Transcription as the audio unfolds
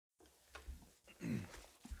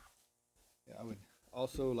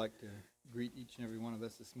also like to greet each and every one of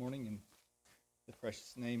us this morning in the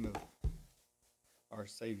precious name of our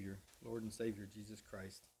Savior, Lord and Savior, Jesus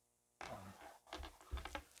Christ.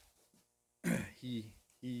 He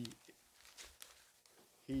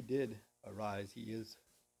did arise. He is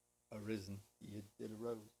arisen. He did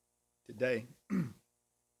arose today,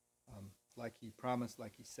 like he promised,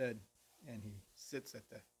 like he said, and he sits at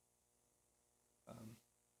the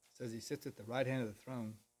says he sits at the right hand of the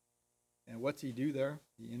throne. And what's he do there?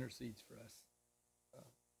 He intercedes for us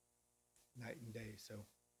night and day. So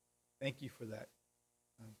thank you for that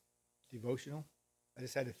devotional. I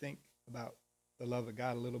just had to think about the love of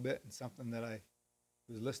God a little bit, and something that I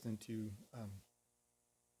was listening to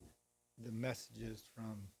the messages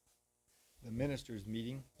from the ministers'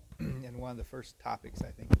 meeting, and one of the first topics,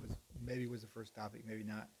 I think was the first topic, maybe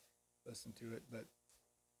not, listen to it, but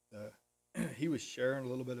he was sharing a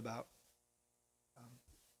little bit about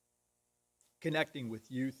connecting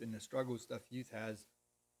with youth and the struggle stuff youth has,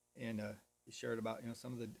 and he shared about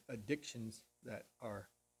some of the addictions that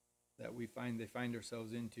we find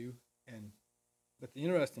ourselves into, but the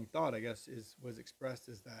interesting thought, I guess, was expressed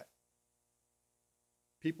is that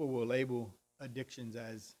people will label addictions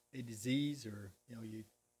as a disease, or you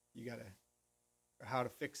gotta, or how to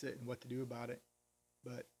fix it and what to do about it,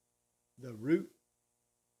 but the root.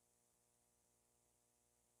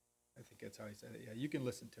 I think that's how he said it. Yeah, you can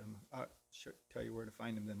listen to him. I'll tell you where to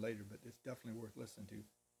find him then later, but it's definitely worth listening to.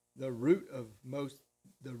 The root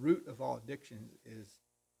of all addictions is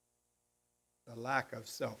the lack of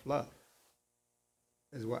self-love,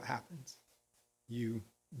 is what happens. You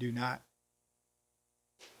do not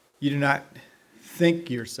think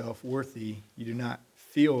yourself worthy. You do not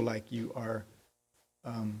feel like you are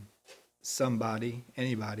somebody,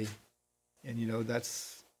 anybody. And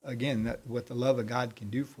that's, again, that what the love of God can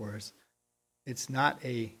do for us. It's not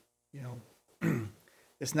it's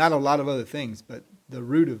not a lot of other things, but the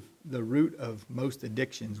root of most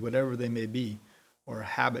addictions, whatever they may be, or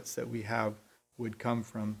habits that we have, would come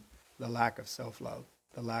from the lack of self-love,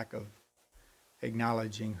 the lack of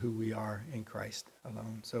acknowledging who we are in Christ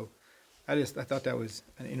alone. So I thought that was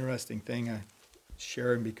an interesting thing I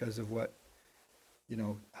shared, because of what,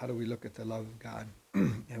 how do we look at the love of God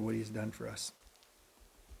and what he's done for us.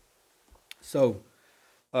 So,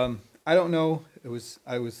 I don't know.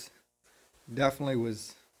 I was definitely a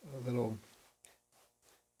little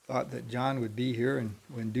thought that John would be here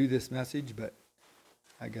and do this message, but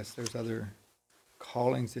I guess there's other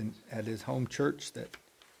callings at his home church that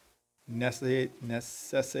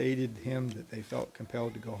necessitated him, that they felt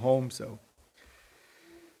compelled to go home. So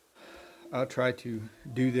I'll try to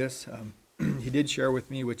do this. He did share with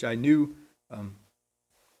me, which I knew,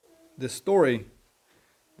 the story.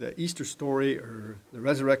 The Easter story, or the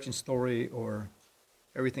resurrection story, or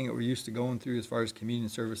everything that we're used to going through as far as communion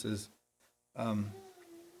services.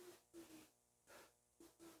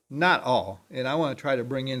 Not all. And I want to try to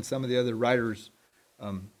bring in some of the other writers'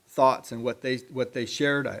 thoughts and what they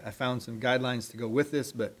shared. I found some guidelines to go with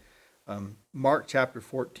this, but Mark chapter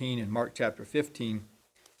 14 and Mark chapter 15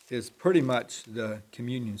 is pretty much the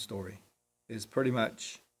communion story. Is pretty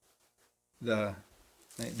much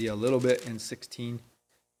maybe a little bit in 16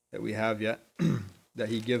 that we have yet, that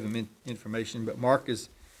he give him information. But Mark is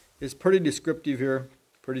pretty descriptive here,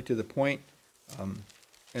 pretty to the point.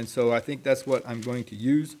 And so I think that's what I'm going to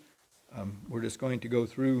use. We're just going to go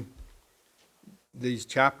through these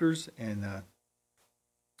chapters, and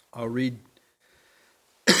I'll read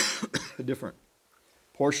a different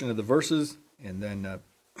portion of the verses, and then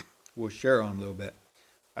we'll share on a little bit.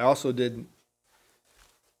 I also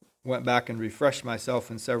went back and refreshed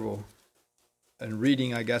myself in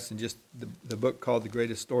reading, I guess, in just the book called The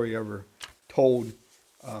Greatest Story Ever Told,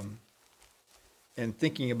 and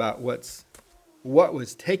thinking about what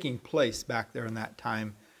was taking place back there in that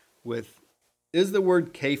time is the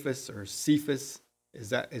word Cephas or Cephas, is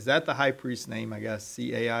that the high priest's name, I guess,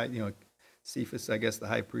 C-A-I, Cephas, I guess, the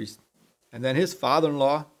high priest. And then his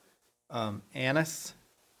father-in-law, Ananias,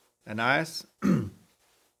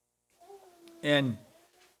 and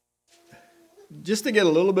just to get a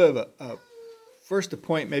little bit of first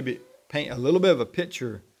to maybe paint a little bit of a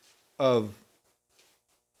picture of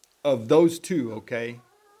those two, okay,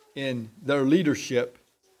 in their leadership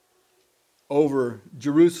over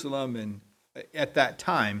Jerusalem and at that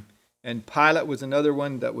time. And Pilate was another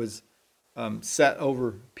one that was set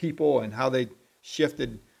over people, and how they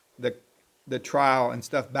shifted the trial and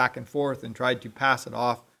stuff back and forth and tried to pass it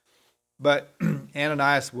off. But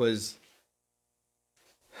Ananias was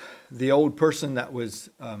the old person that was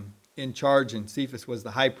in charge, and Cephas was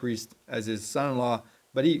the high priest as his son-in-law.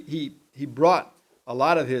 But he brought a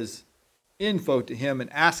lot of his info to him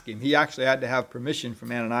and ask him. He actually had to have permission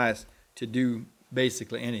from Ananias to do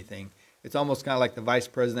basically anything. It's almost kind of like the vice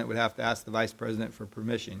president would have to ask the vice president for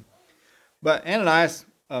permission. But Ananias,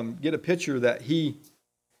 get a picture that he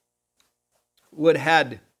would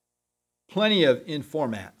had plenty of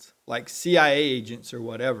informants, like CIA agents or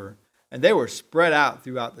whatever, and they were spread out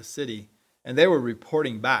throughout the city, and they were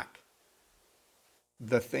reporting back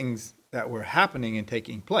the things that were happening and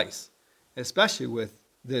taking place, especially with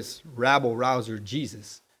this rabble-rouser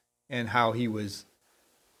Jesus and how he was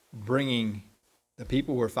bringing, the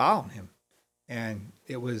people were following him, and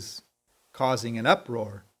it was causing an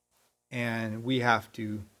uproar, and we have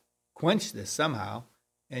to quench this somehow.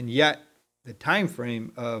 And yet the time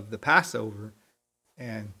frame of the Passover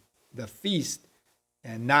and the feast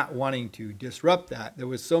and not wanting to disrupt that, there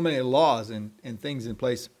was so many laws and things in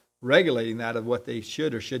place regulating that of what they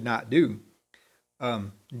should or should not do.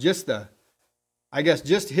 Just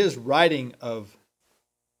his writing of,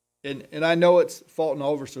 and I know it's Fulton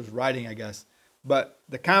Overser's writing, I guess, but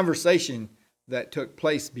the conversation that took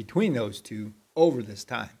place between those two over this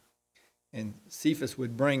time. And Cephas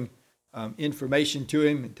would bring information to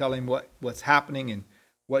him and tell him what's happening and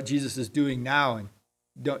what Jesus is doing now. And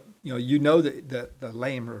that the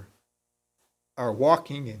lame are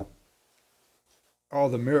walking and all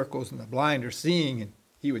the miracles and the blind are seeing. And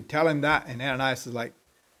he would tell him that, and Ananias is like,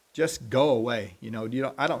 just go away.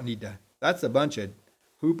 I don't need to. That's a bunch of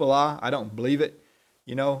hoopla. I don't believe it.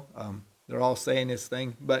 They're all saying this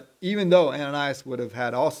thing. But even though Ananias would have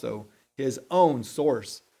had also his own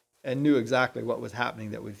source and knew exactly what was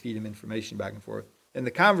happening that would feed him information back and forth. And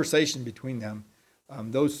the conversation between them,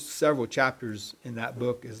 those several chapters in that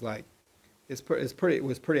book is like, it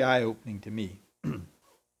was pretty eye-opening to me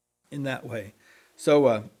in that way.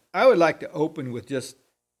 So I would like to open with just,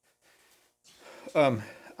 I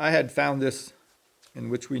had found this, in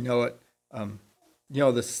which we know it,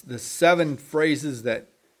 the 7 phrases that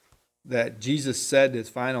Jesus said, his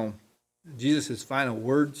final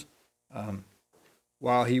words,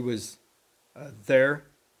 while he was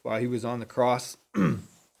while he was on the cross.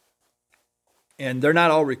 And they're not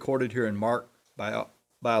all recorded here in Mark by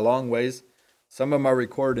a long ways. Some of them are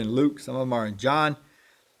recorded in Luke, some of them are in John.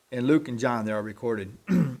 In Luke and John, they are recorded.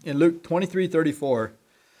 In Luke 23:34,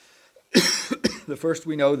 the first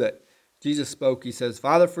we know that Jesus spoke, he says,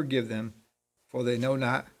 "Father, forgive them, for they know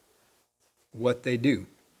not what they do."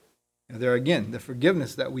 Now there again, the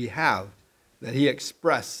forgiveness that we have, that he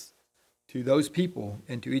expressed to those people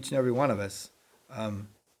and to each and every one of us,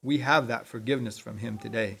 we have that forgiveness from him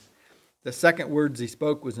today. The second words he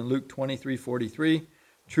spoke was in Luke 23:43.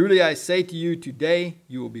 "Truly I say to you, today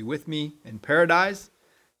you will be with me in paradise."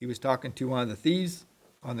 He was talking to one of the thieves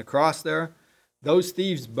on the cross there. Those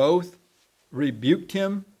thieves both rebuked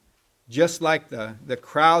him, just like the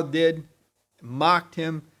crowd did, mocked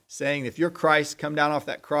him, saying, "If you're Christ, come down off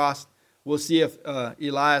that cross. We'll see if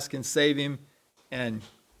Elias can save him." And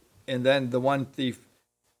then the one thief,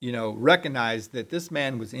 recognized that this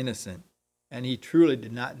man was innocent and he truly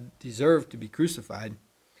did not deserve to be crucified.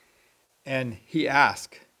 And he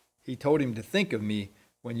told him to think of me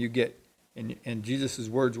when you get, and Jesus'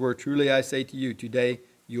 words were, "Truly I say to you, today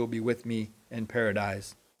you will be with me in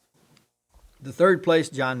paradise." The third place,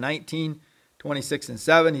 John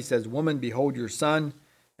 19:26-7, he says, "Woman, behold your son."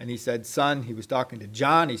 And he said, "Son," he was talking to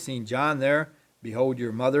John. He's seen John there. "Behold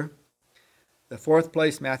your mother." The fourth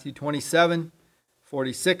place, Matthew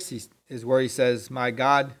 27:46, is where he says, my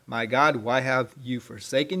God, why have you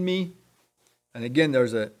forsaken me?" And again,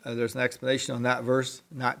 there's an explanation on that verse,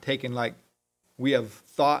 not taken like we have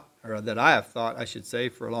thought, or that I have thought, I should say,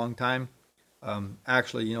 for a long time.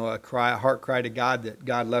 Actually, a heart cry to God that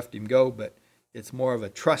God left him go, but it's more of a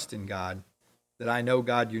trust in God, that I know,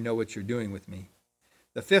 God, you know what you're doing with me.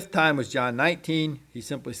 The fifth time was John 19. He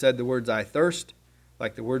simply said the words, "I thirst."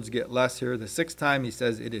 Like the words get less here. The sixth time he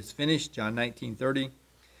says, "It is finished," John 19:30.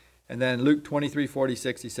 And then Luke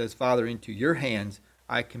 23:46, he says, "Father, into your hands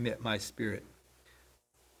I commit my spirit."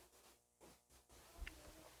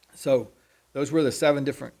 So those were the 7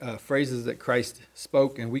 different phrases that Christ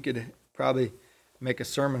spoke, and we could probably make a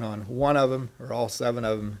sermon on one of them or all 7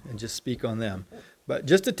 of them and just speak on them. But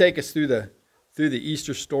just to take us through the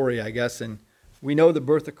Easter story, I guess, and we know the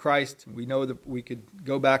birth of Christ. We know that we could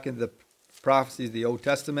go back into the prophecies of the Old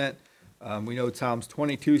Testament. We know Psalms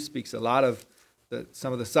 22 speaks a lot of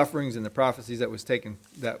some of the sufferings and the prophecies that was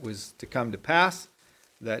to come to pass,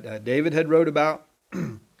 that David had wrote about.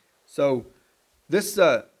 So this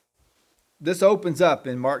opens up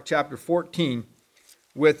in Mark chapter 14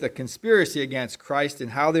 with a conspiracy against Christ and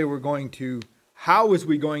how was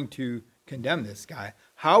we going to condemn this guy?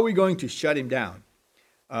 How are we going to shut him down?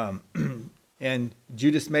 and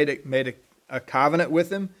Judas made a covenant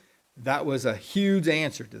with him, that was a huge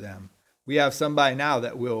answer to them. We have somebody now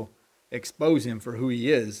that will expose him for who he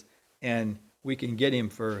is, and we can get him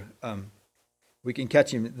we can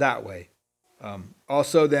catch him that way.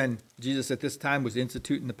 Also, then, Jesus at this time was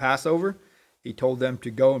instituting the Passover. He told them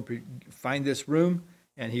to go and find this room,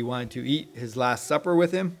 and he wanted to eat his last supper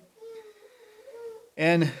with him.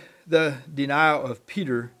 And the denial of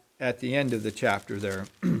Peter at the end of the chapter there.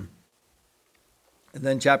 And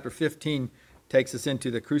then chapter 15 takes us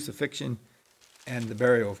into the crucifixion and the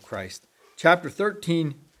burial of Christ. Chapter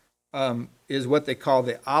 13 is what they call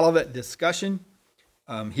the Olivet discussion.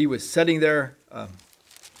 He was sitting there.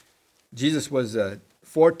 Jesus was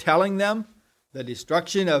foretelling them the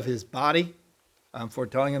destruction of his body,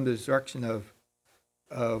 foretelling them the destruction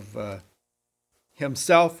of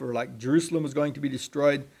himself, or like Jerusalem was going to be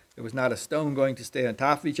destroyed. There was not a stone going to stay on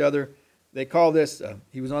top of each other. They call this,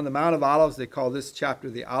 he was on the Mount of Olives. They call this chapter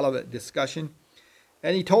the Olivet discussion.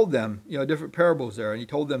 And he told them, different parables there. And he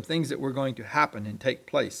told them things that were going to happen and take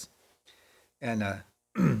place. And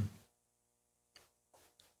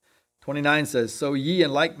 29 says, "So ye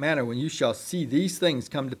in like manner, when you shall see these things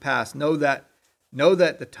come to pass, know that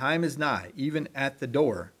the time is nigh, even at the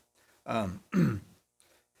door.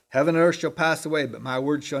 Heaven and earth shall pass away, but my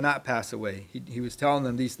word shall not pass away." He was telling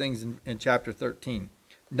them these things in chapter 13,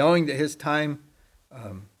 knowing that his time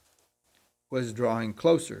was drawing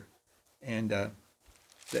closer, and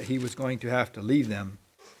that he was going to have to leave them.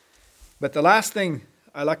 But the last thing,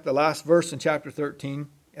 I like the last verse in chapter 13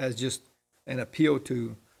 as just an appeal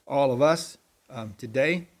to all of us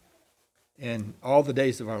today and all the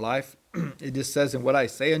days of our life. It just says, "And what I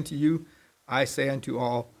say unto you, I say unto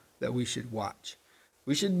all, that we should watch."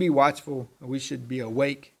 We should be watchful, and we should be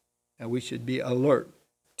awake, and we should be alert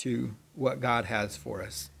to what God has for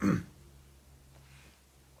us.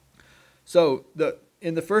 So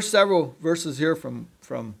in the first several verses here from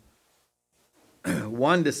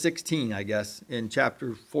 1 to 16, I guess, in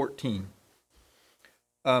chapter 14,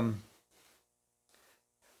 I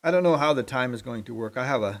don't know how the time is going to work.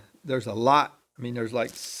 There's a lot. There's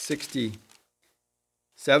like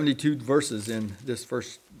 72 verses in this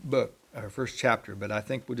first book, or first chapter, but I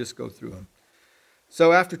think we'll just go through them.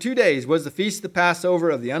 "So after 2 days was the feast of the Passover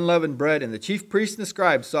of the unleavened bread, and the chief priests and the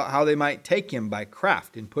scribes sought how they might take him by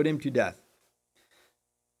craft and put him to death.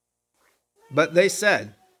 But they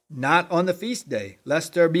said, Not on the feast day,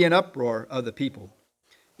 lest there be an uproar of the people."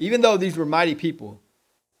 Even though these were mighty people,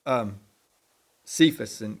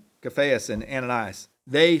 Cephas and Caiaphas and Ananias,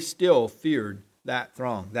 they still feared that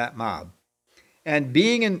throng, that mob. And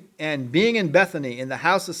being in Bethany, in the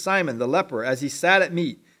house of Simon the leper, as he sat at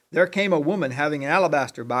meat, there came a woman having an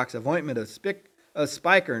alabaster box of ointment of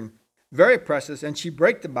spikenard, very precious, and she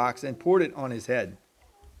brake the box and poured it on his head.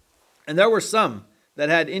 And there were some that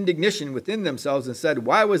had indignation within themselves, and said,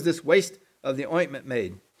 "Why was this waste of the ointment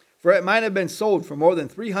made? For it might have been sold for more than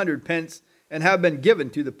 300 pence, and have been given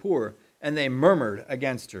to the poor." And they murmured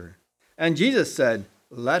against her. And Jesus said,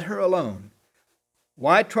 "Let her alone.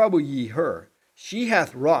 Why trouble ye her? She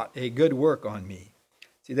hath wrought a good work on me."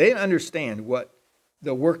 See, they didn't understand what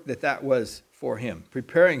the work that was for him,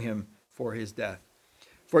 preparing him for his death.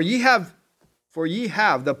 For ye have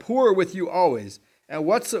the poor with you always, and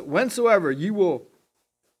whensoever ye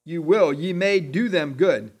may do them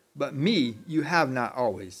good, but me you have not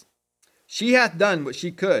always. She hath done what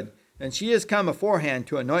she could, and she is come aforehand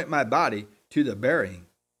to anoint my body to the burying.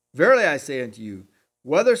 Verily I say unto you,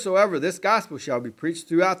 whithersoever this gospel shall be preached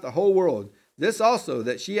throughout the whole world, this also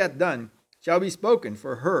that she hath done shall be spoken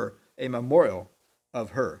for her a memorial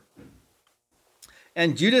of her.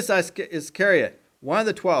 And Judas Iscariot, one of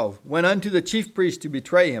the 12, went unto the chief priests to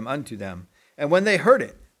betray him unto them. And when they heard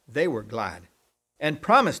it, they were glad, and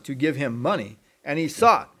promised to give him money. And he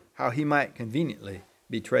sought how he might conveniently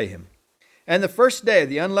betray him. And the first day of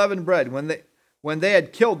the unleavened bread, when they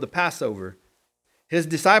had killed the Passover, his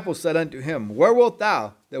disciples said unto him, Where wilt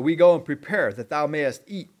thou that we go and prepare, that thou mayest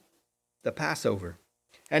eat the Passover?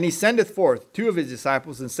 And he sendeth forth 2 of his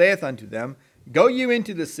disciples, and saith unto them, Go you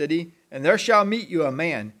into the city, and there shall meet you a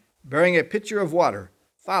man bearing a pitcher of water.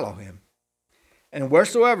 Follow him. And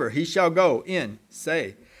wheresoever he shall go in,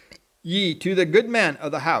 say ye to the good man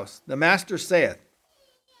of the house, The master saith,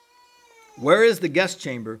 Where is the guest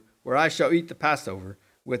chamber where I shall eat the Passover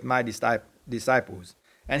with my disciples?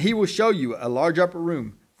 And he will show you a large upper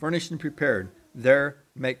room, furnished and prepared. There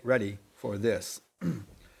make ready for this.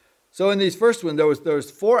 So in these first one,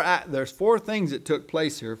 there's 4 things that took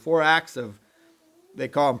place here. 4 acts of, they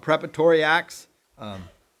call them preparatory acts.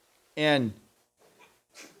 And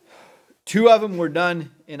 2 of them were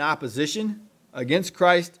done in opposition against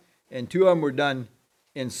Christ. and 2 of them were done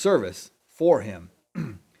in service for him.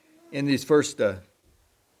 In these first,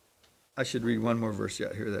 I should read one more verse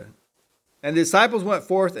yet here. And the disciples went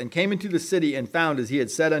forth and came into the city and found as he had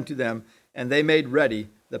said unto them, and they made ready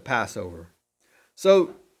the Passover.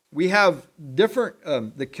 So we have different,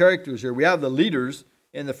 the characters here. We have the leaders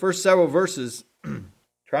in the first several verses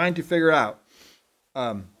trying to figure out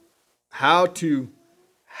how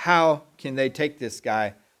can they take this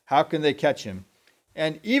guy? How can they catch him?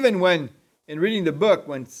 And even when, in reading the book,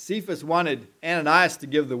 when Cephas wanted Ananias to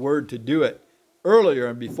give the word to do it earlier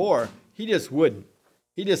and before, he just wouldn't.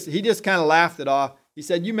 He just kind of laughed it off. He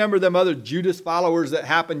said, "You remember them other Judas followers that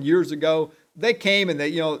happened years ago? They came and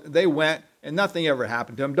they went and nothing ever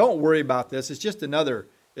happened to them. Don't worry about this. It's just another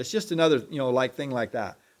like thing like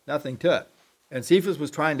that. Nothing to it." And Cephas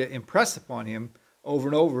was trying to impress upon him over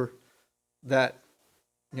and over that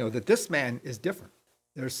that this man is different.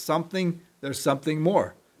 There's something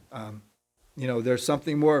more. There's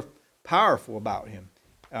something more powerful about him.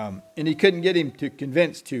 And he couldn't get him to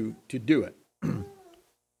convince to do it.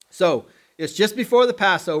 So it's just before the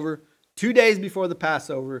Passover, 2 days before the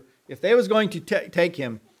Passover. If they was going to take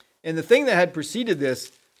him, and the thing that had preceded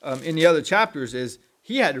this in the other chapters is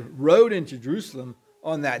he had rode into Jerusalem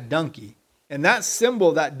on that donkey. And that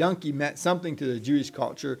symbol, that donkey, meant something to the Jewish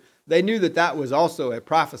culture. They knew that was also a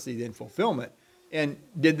prophecy in fulfillment. And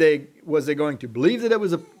was they going to believe that it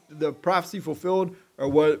was the prophecy fulfilled, or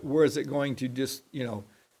was it going to just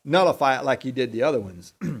nullify it like he did the other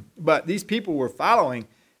ones? But these people were following,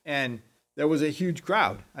 and there was a huge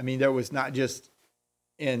crowd. I mean, there was not just,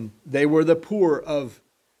 and they were the poor of,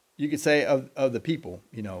 you could say, of the people,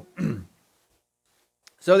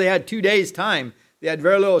 So they had 2 days' time. They had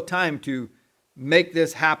very little time to make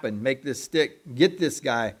this happen, make this stick, get this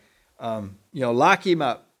guy, lock him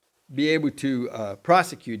up, be able to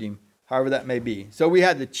prosecute him, however that may be. So we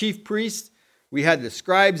had the chief priests, we had the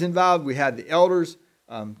scribes involved, we had the elders,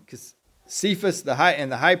 because Cephas, the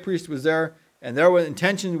high priest, was there, and their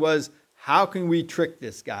intention was, how can we trick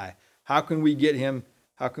this guy? How can we get him?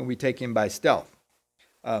 How can we take him by stealth?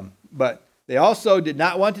 But they also did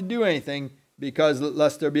not want to do anything because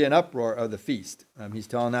lest there be an uproar of the feast. He's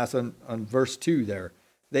telling us on verse 2 there.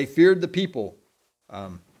 They feared the people.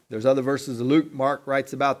 There's other verses of Luke. Mark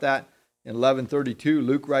writes about that in 11:32.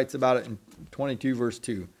 Luke writes about it in 22 verse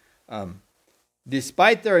 2.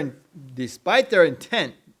 Despite their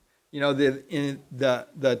intent,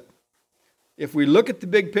 if we look at the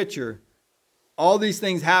big picture, all these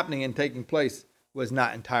things happening and taking place was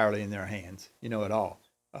not entirely in their hands, at all.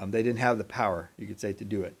 They didn't have the power, you could say, to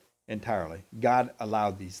do it entirely. God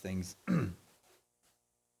allowed these things.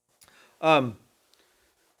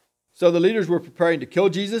 So the leaders were preparing to kill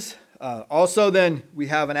Jesus. Also then we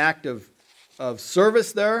have an act of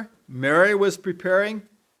service there. Mary was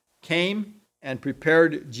came and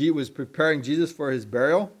was preparing Jesus for his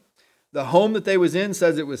burial. The home that they was in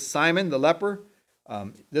says it was Simon the leper.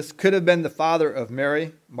 This could have been the father of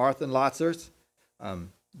Mary, Martha, and Lazarus.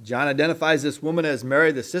 John identifies this woman as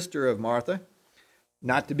Mary, the sister of Martha,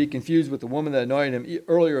 not to be confused with the woman that anointed him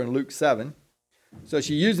earlier in Luke 7. So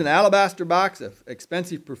she used an alabaster box of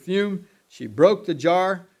expensive perfume. She broke the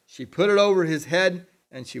jar. She put it over his head,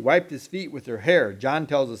 and she wiped his feet with her hair. John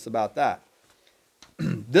tells us about that.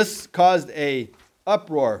 This caused a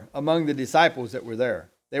uproar among the disciples that were there.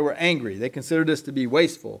 They were angry. They considered this to be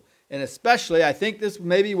wasteful. And especially, I think this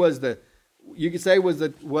maybe was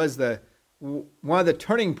one of the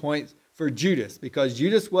turning points for Judas, because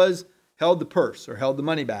Judas held the purse or held the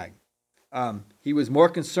money bag. He was more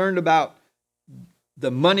concerned about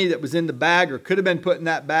the money that was in the bag or could have been put in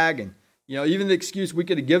that bag. And, even the excuse, we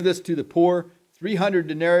could have given this to the poor, 300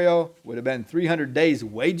 denarii would have been 300 days'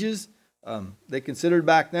 wages. They considered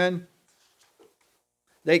back then.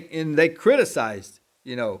 They criticized,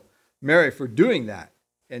 Mary for doing that.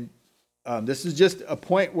 And this is just a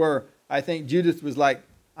point where I think Judas was like,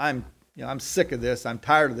 I'm sick of this. I'm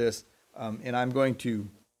tired of this. And I'm going to,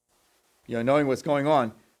 knowing what's going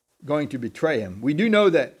on, going to betray him. We do know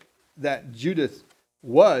that Judas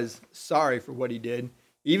was sorry for what he did.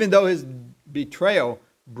 Even though his betrayal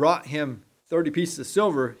brought him 30 pieces of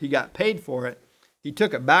silver, he got paid for it. He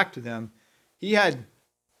took it back to them. He had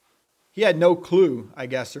no clue, I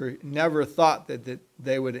guess, or never thought that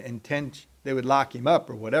they would lock him up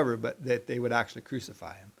or whatever, but that they would actually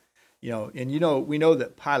crucify him. We know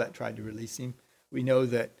that Pilate tried to release him. We know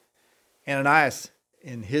that Ananias,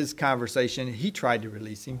 in his conversation, he tried to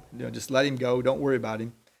release him. Just let him go. Don't worry about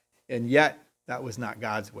him. And yet, that was not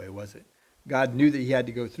God's way, was it? God knew that he had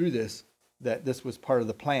to go through this, that this was part of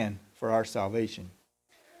the plan for our salvation.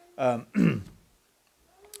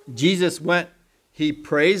 Jesus went He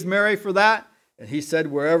praised Mary for that, and he said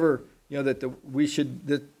wherever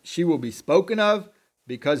that she will be spoken of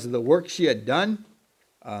because of the work she had done.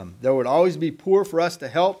 There would always be poor for us to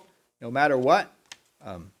help, no matter what.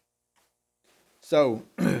 So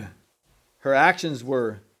her actions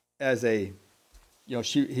were as a,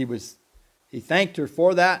 he thanked her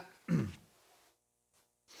for that.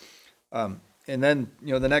 And then,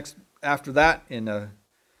 the next, after that, in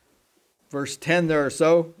verse 10 there or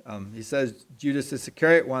so, he says, Judas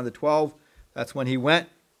Iscariot, one of the 12, that's when he went.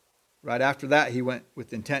 Right after that, he went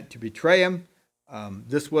with intent to betray him.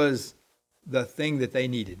 This was the thing that they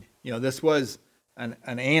needed. This was an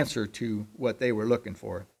answer to what they were looking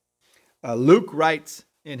for. Luke writes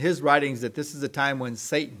in his writings that this is a time when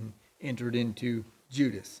Satan entered into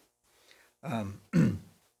Judas.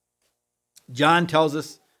 John tells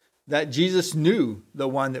us that Jesus knew the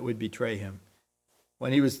one that would betray him.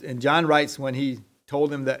 And John writes when he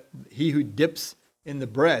told him that he who dips in the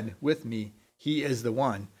bread with me, he is the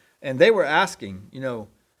one. And they were asking,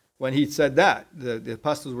 when he said that, the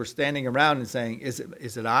apostles were standing around and saying, is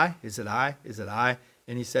it I? Is it I? Is it I?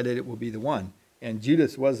 And he said it will be the one. And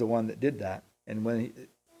Judas was the one that did that. And when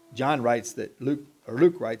John writes that Luke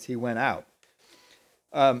writes, he went out.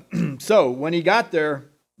 So when he got there,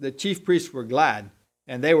 the chief priests were glad,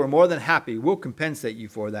 and they were more than happy. We'll compensate you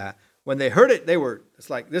for that. When they heard it, it's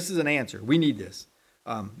like, this is an answer. We need this.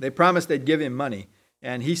 They promised they'd give him money,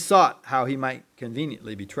 and he sought how he might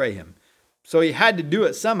conveniently betray him. So he had to do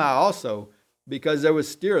it somehow also, because there was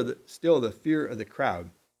still the fear of the crowd.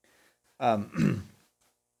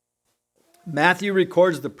 Matthew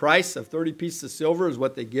records the price of 30 pieces of silver is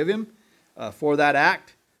what they give him for that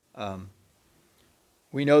act.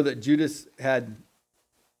 We know that Judas had,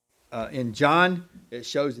 in John, it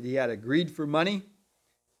shows that he had agreed for money.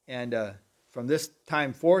 And from this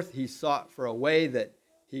time forth, he sought for a way that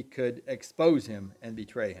he could expose him and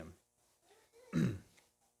betray him.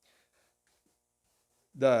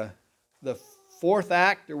 The fourth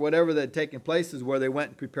act, or whatever that had taken place, is where they went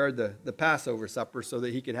and prepared the Passover supper so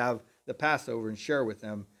that he could have the Passover and share with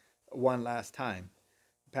them one last time.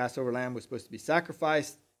 The Passover lamb was supposed to be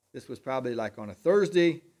sacrificed. This was probably like on a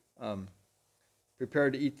Thursday.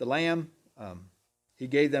 Prepared to eat the lamb. He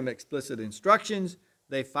gave them explicit instructions.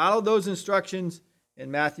 They followed those instructions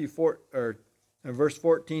in Matthew 4, or in verse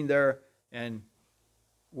 14 there. And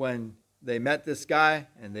when they met this guy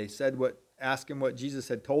and they asked him what Jesus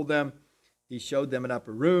had told them, he showed them an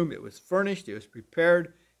upper room. It was furnished. It was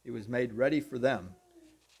prepared. It was made ready for them.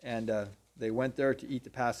 And they went there to eat the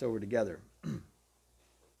Passover together.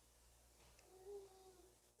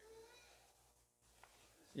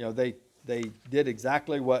 They did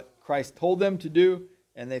exactly what Christ told them to do,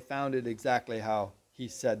 and they found it exactly how he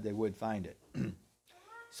said they would find it.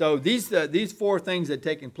 So these four things had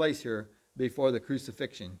taken place here before the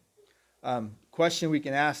crucifixion. Question we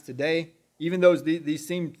can ask today, even though these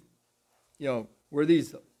seemed, were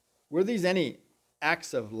these any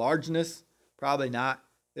acts of largeness? Probably not.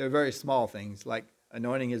 They were very small things, like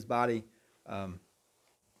anointing his body,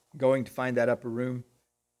 going to find that upper room.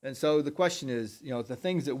 And so the question is, the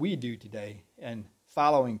things that we do today and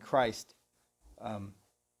following Christ,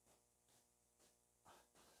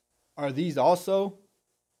 are these also,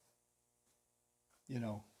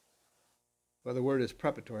 well, the word is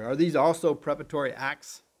preparatory. Are these also preparatory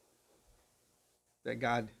acts that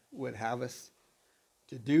God would have us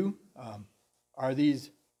to do? Are these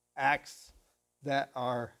acts that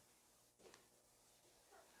are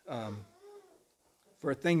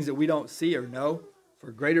for things that we don't see or know,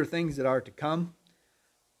 for greater things that are to come?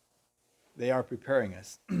 They are preparing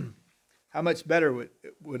us. How much better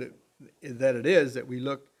would it is that we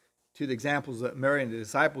look to the examples that Mary and the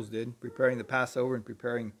disciples did, preparing the Passover and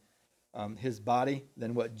preparing his body,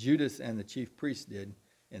 than what Judas and the chief priests did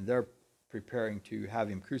in their preparing to have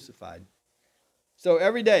him crucified. So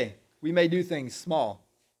every day we may do things small.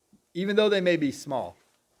 Even though they may be small,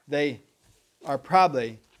 they are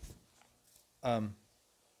probably,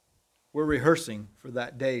 we're rehearsing for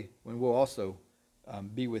that day when we'll also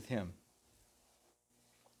be with him.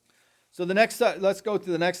 So let's go to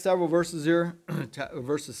the next several verses here,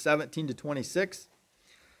 verses 17 to 26.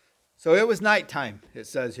 So it was nighttime, it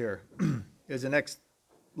says here, is the next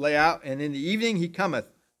layout. And in the evening he cometh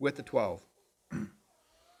with the 12.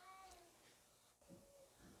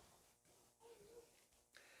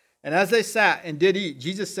 And as they sat and did eat,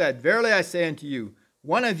 Jesus said, Verily I say unto you,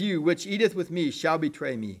 one of you which eateth with me shall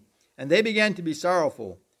betray me. And they began to be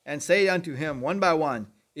sorrowful, and say unto him one by one,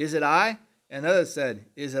 Is it I? And others said,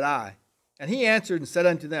 Is it I? And he answered and said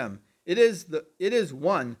unto them, It is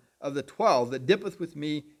one of the 12 that dippeth with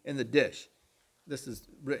me in the dish. this is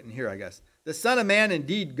written here, I guess. The Son of Man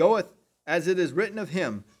indeed goeth as it is written of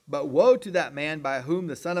him, but woe to that man by whom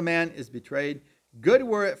the Son of Man is betrayed. Good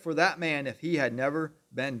were it for that man if he had never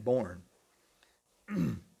been born.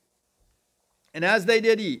 And as they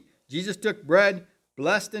did eat, Jesus took bread,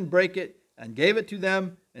 blessed and brake it, and gave it to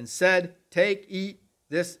them, and said, Take, eat,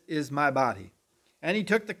 this is my body. And he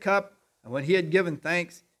took the cup, and when he had given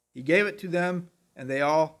thanks, he gave it to them, and they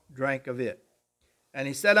all drank of it. And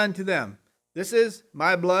he said unto them, This is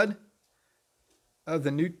my blood of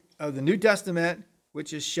the New Testament,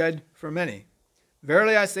 which is shed for many.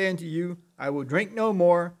 Verily I say unto you, I will drink no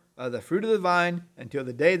more of the fruit of the vine until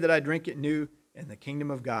the day that I drink it new in the kingdom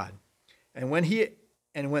of God. And when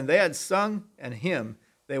they had sung an hymn,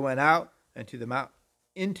 they went out into the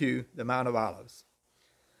Mount of Olives.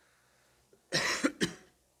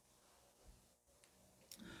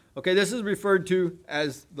 Okay, this is referred to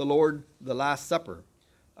as the Last Supper.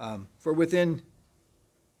 For within,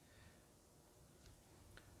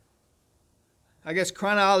 I guess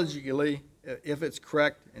chronologically, if it's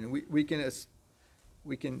correct, and we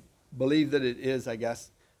can believe that it is, I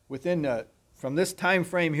guess, within from this time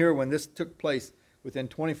frame here when this took place, within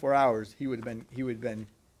 24 hours, he would have been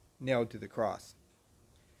nailed to the cross,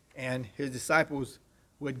 and his disciples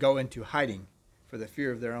would go into hiding for the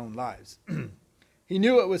fear of their own lives. He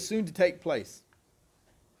knew it was soon to take place.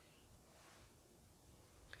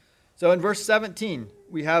 So in verse 17,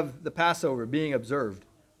 we have the Passover being observed.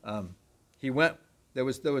 There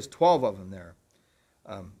was 12 of them there.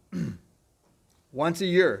 Once a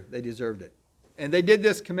year, they deserved it. And they did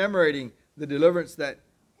this commemorating the deliverance that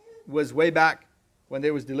was way back when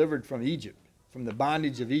they was delivered from Egypt, from the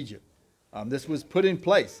bondage of Egypt. This was put in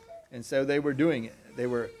place, and so they were doing it. They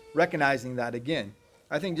were recognizing that again.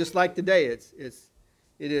 I think just like today, it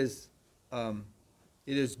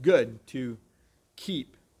is good to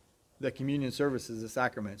keep the communion services, the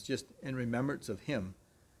sacraments, just in remembrance of him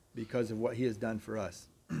because of what he has done for us.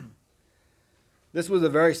 This was a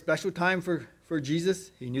very special time for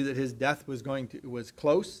Jesus. He knew that his death was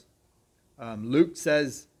close. Luke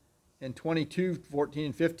says in 22:14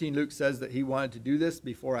 and 15, Luke says that he wanted to do this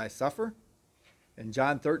before I suffer. In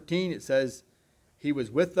John 13, it says he was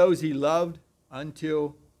with those he loved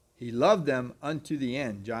until he loved them unto the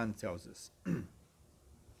end, John tells us.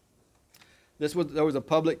 There was a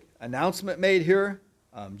public announcement made here.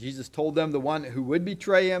 Jesus told them the one who would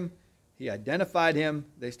betray him. He identified him.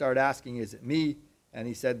 They started asking, is it me? And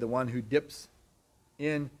he said the one who dips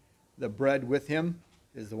in the bread with him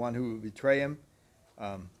is the one who would betray him.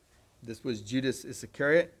 This was Judas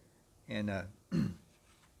Iscariot. And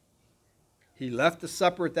he left the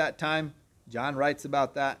supper at that time. John writes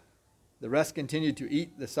about that. The rest continued to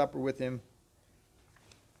eat the supper with him.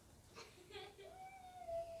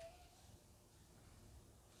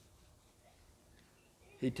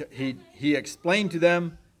 He explained to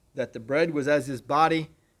them that the bread was as his body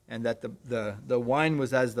and that the wine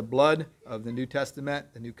was as the blood of the New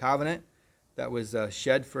Testament, the New Covenant, that was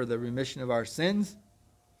shed for the remission of our sins.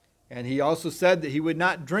 And he also said that he would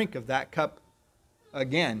not drink of that cup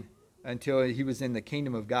again until he was in the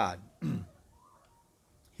kingdom of God.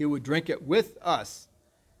 He would drink it with us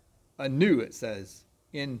anew, it says,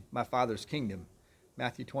 in my Father's kingdom.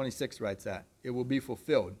 Matthew 26 writes that. It will be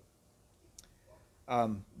fulfilled.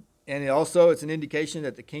 And it's an indication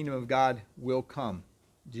that the kingdom of God will come.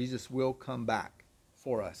 Jesus will come back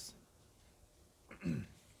for us.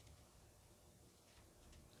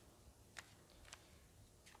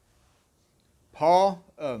 Paul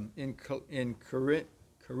in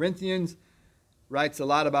Corinthians writes a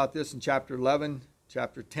lot about this in chapter 11,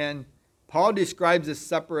 chapter 10. Paul describes this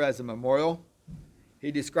supper as a memorial. He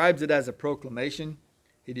describes it as a proclamation.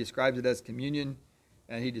 He describes it as communion.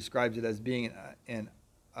 And he describes it as being an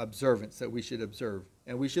observance that we should observe.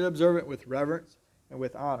 And we should observe it with reverence and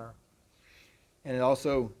with honor. And it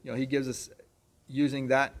also, he gives us, using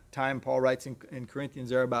that time, Paul writes in Corinthians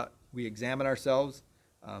there about we examine ourselves.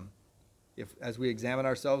 As we examine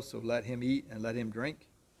ourselves, so let him eat and let him drink.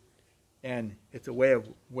 And it's a way of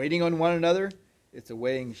waiting on one another. It's a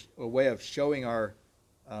way of showing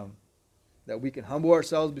that we can humble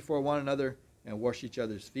ourselves before one another and wash each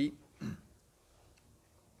other's feet.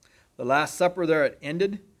 The Last Supper there, it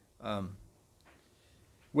ended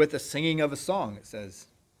with the singing of a song, it says.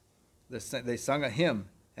 They sung a hymn,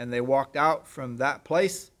 and they walked out from that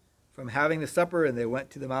place, from having the supper, and they went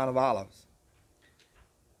to the Mount of Olives.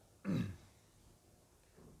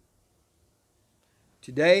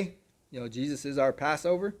 Today, Jesus is our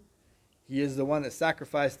Passover. He is the one that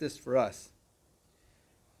sacrificed this for us.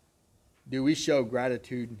 Do we show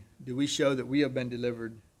gratitude? Do we show that we have been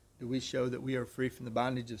delivered? Do we show that we are free from the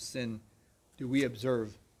bondage of sin? do we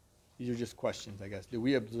observe? These are just questions, I guess. Do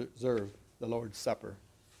we observe the Lord's Supper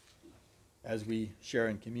as we share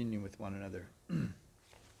in communion with one another?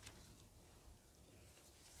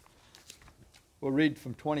 We'll read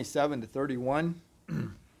from 27 to 31.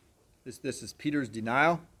 This is Peter's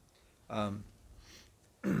denial.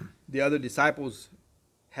 The other disciples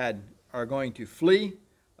are going to flee.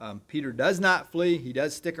 Peter does not flee. He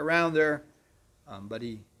does stick around there, but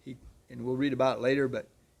he and we'll read about it later, but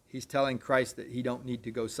he's telling Christ that he don't need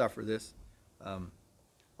to go suffer this.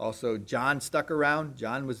 Also, John stuck around.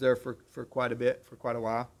 John was there for quite a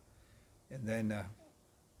while. And then,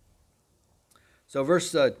 so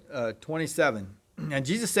verse 27, and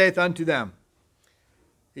Jesus saith unto them,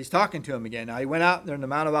 he's talking to him again. Now he went out there in the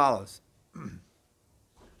Mount of Olives.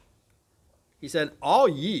 He said, all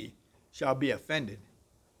ye shall be offended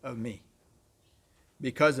of me,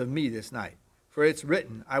 because of me this night. For it's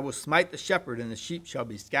written, I will smite the shepherd, and the sheep shall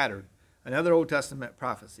be scattered. Another Old Testament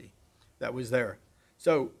prophecy that was there.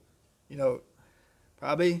 So,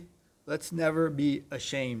 probably let's never be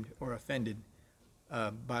ashamed or offended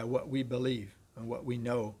by what we believe and what we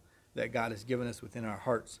know that God has given us within our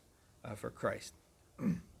hearts for Christ.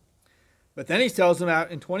 But then he tells them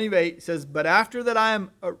out in 28, he says, but after that I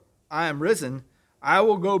am risen, I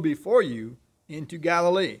will go before you into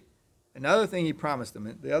Galilee. Another thing he promised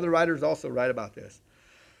them. The other writers also write about this.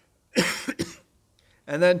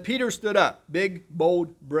 And then Peter stood up. Big,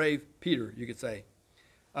 bold, brave Peter, you could say.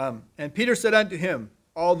 And Peter said unto him,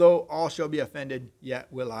 although all shall be offended,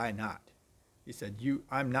 yet will I not. He said,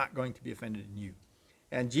 I'm not going to be offended in you.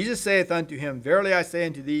 And Jesus saith unto him, verily I say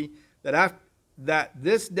unto thee, that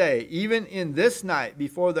this day, even in this night,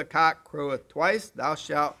 before the cock croweth twice, thou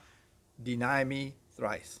shalt deny me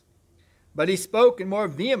thrice. But he spoke and more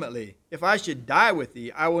vehemently, if I should die with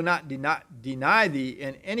thee, I will not deny thee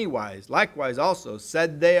in any wise. Likewise also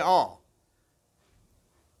said they all.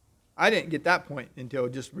 I didn't get that point until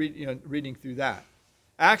just reading through that.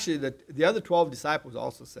 Actually, the other 12 disciples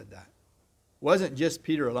also said that. It wasn't just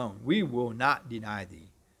Peter alone. We will not deny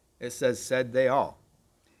thee. It said they all.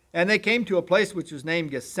 And they came to a place which was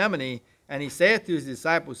named Gethsemane, and he saith to his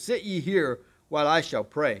disciples, sit ye here while I shall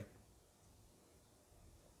pray.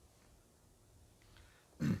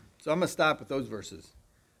 So I'm going to stop with those verses.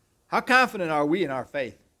 How confident are we in our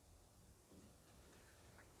faith?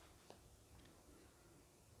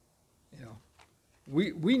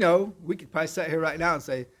 We know, we could probably sit here right now and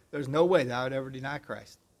say, there's no way that I would ever deny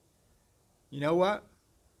Christ. You know what?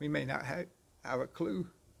 We may not have a clue.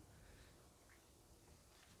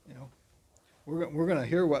 We're going to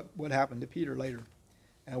hear what happened to Peter later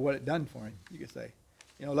and what it done for him, you could say.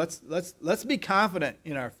 Let's be confident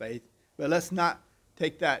in our faith, but let's not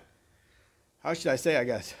take that, how should I say, I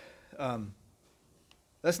guess.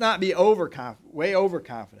 Let's not be way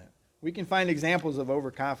overconfident. We can find examples of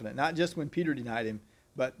overconfident, not just when Peter denied him,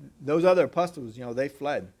 but those other apostles, they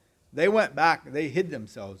fled. They went back, they hid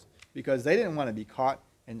themselves because they didn't want to be caught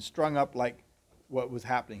and strung up like what was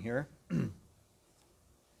happening here.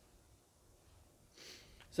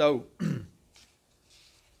 So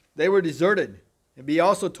they were deserted. And he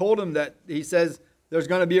also told them that he says there's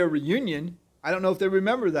going to be a reunion. I don't know if they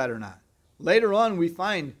remember that or not. Later on, we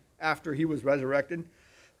find after he was resurrected,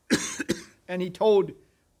 and he told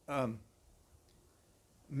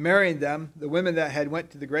Mary and them, the women that had went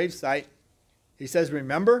to the gravesite, he says,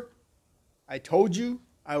 remember, I told you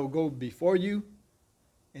I will go before you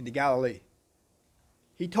into Galilee.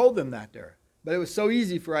 He told them that there. But it was so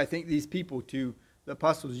easy for, I think, these people the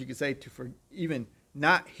apostles, you could say, to even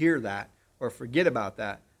not hear that or forget about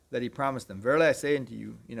that he promised them. Verily I say unto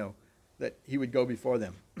you, that he would go before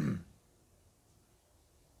them.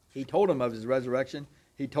 He told them of his resurrection.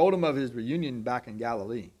 He told them of his reunion back in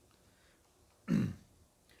Galilee.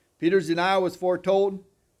 Peter's denial was foretold.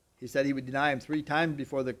 He said he would deny him 3 times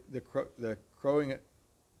before the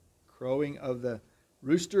crowing of the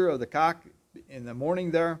rooster of the cock in the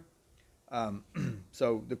morning there.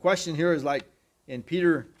 So the question here is like in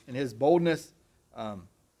Peter and his boldness,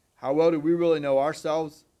 how well do we really know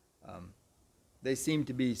ourselves? They seem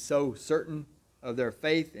to be so certain of their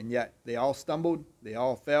faith, and yet they all stumbled, they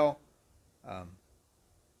all fell.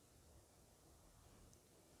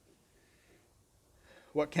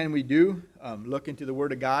 What can we do? Look into the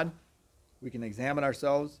Word of God. We can examine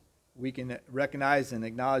ourselves. We can recognize and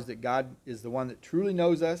acknowledge that God is the one that truly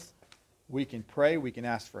knows us. We can pray. We can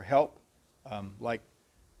ask for help. Like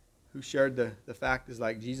who shared the fact is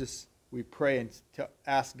like Jesus, we pray and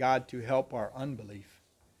ask God to help our unbelief.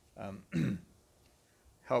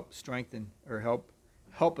 Help strengthen or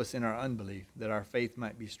help us in our unbelief, that our faith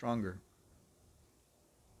might be stronger.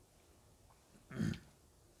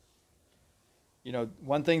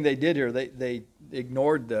 one thing they did here, they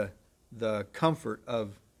ignored the comfort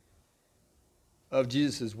of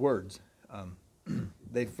Jesus' words.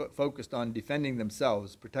 They focused on defending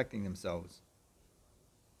themselves, protecting themselves.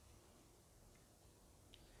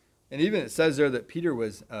 And even it says there that Peter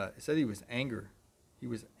was, it said he was He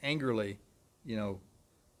was angrily,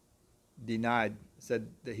 denied, said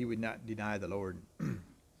that he would not deny the Lord.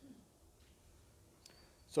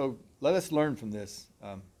 So let us learn from this.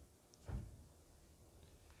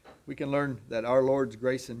 We can learn that our Lord's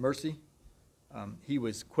grace and mercy, he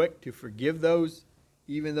was quick to forgive those,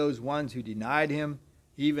 even those ones who denied him,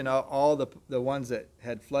 even all the ones that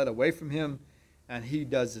had fled away from him, and he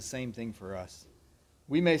does the same thing for us.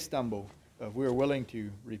 We may stumble, but if we are willing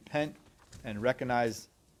to repent and recognize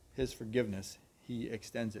his forgiveness, he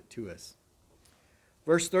extends it to us.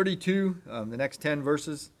 Verse 32, the next 10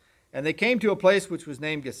 verses. And they came to a place which was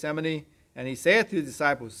named Gethsemane, and he saith to the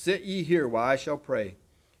disciples, Sit ye here while I shall pray.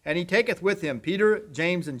 And he taketh with him Peter,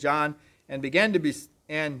 James, and John, and began to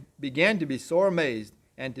be sore amazed,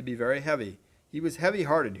 and to be very heavy. He was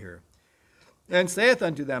heavy-hearted here. And saith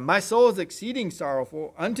unto them, My soul is exceeding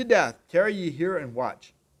sorrowful unto death. Tarry ye here and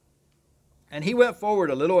watch. And he went forward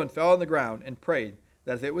a little and fell on the ground, and prayed,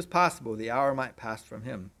 that if it was possible, the hour might pass from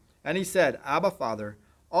him. And he said, Abba, Father,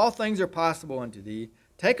 all things are possible unto thee.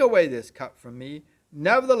 Take away this cup from me.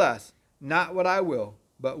 Nevertheless, not what I will,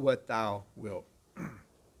 but what thou wilt.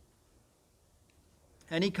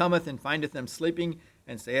 And he cometh and findeth them sleeping,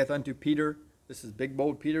 and saith unto Peter, this is big,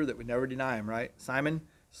 bold Peter that would never deny him, right? Simon,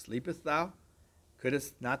 sleepest thou?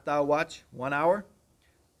 Couldst not thou watch 1 hour?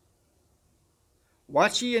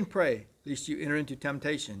 Watch ye and pray, lest you enter into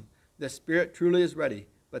temptation. The spirit truly is ready,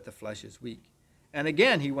 but the flesh is weak. And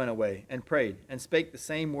again he went away and prayed, and spake the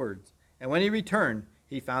same words. And when he returned,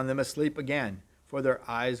 he found them asleep again, for their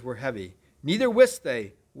eyes were heavy. Neither wist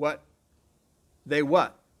they what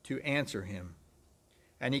to answer him.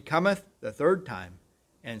 And he cometh the third time,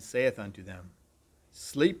 and saith unto them,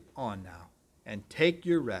 Sleep on now, and take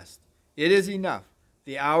your rest. It is enough.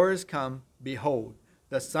 The hour is come. Behold,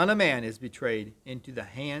 the Son of Man is betrayed into the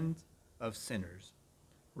hands of sinners.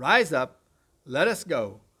 Rise up, let us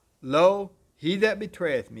go. Lo, he that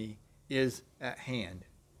betrayeth me is at hand.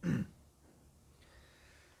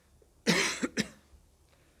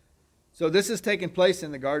 So this is taking place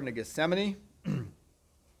in the Garden of Gethsemane.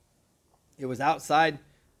 It was outside.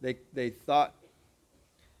 They thought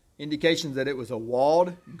indications that it was a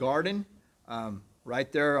walled garden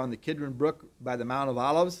right there on the Kidron Brook by the Mount of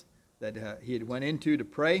Olives that he had went into to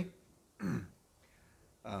pray.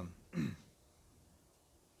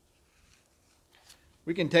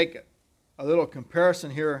 We can take a little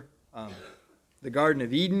comparison here. The Garden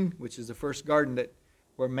of Eden, which is the first garden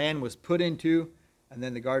where man was put into, and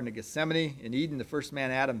then the Garden of Gethsemane. In Eden, the first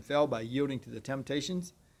man, Adam, fell by yielding to the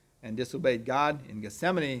temptations and disobeyed God. In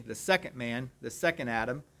Gethsemane, the second man, the second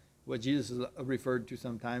Adam, what Jesus is referred to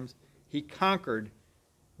sometimes, he conquered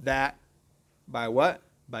that by what?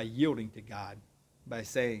 By yielding to God, by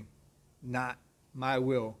saying, not my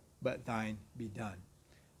will, but thine be done.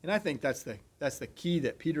 And I think that's the key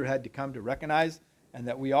that Peter had to come to recognize, and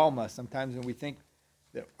that we all must. Sometimes when we think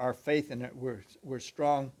that our faith and that we're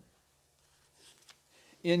strong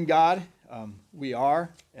in God, we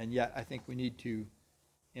are, and yet I think we need to,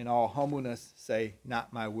 in all humbleness, say,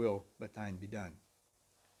 not my will, but thine be done.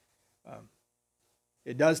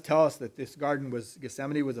 It does tell us that this garden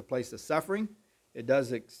Gethsemane was a place of suffering. It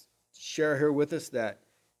does share here with us that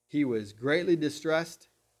he was greatly distressed.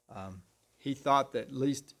 He thought that at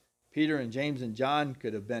least Peter and James and John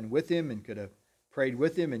could have been with him and could have prayed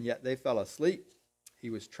with him, and yet they fell asleep. He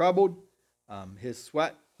was troubled. His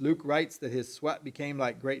sweat, Luke writes that his sweat became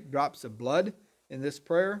like great drops of blood in this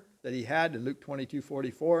prayer that he had in Luke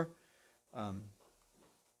 22:44.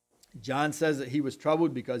 John says that he was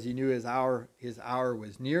troubled because he knew his hour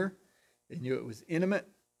was near. He knew it was imminent.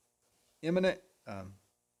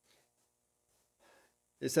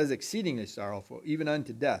 It says exceedingly sorrowful, even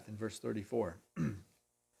unto death in verse 34.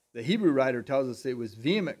 The Hebrew writer tells us it was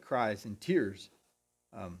vehement cries and tears.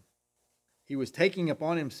 He was taking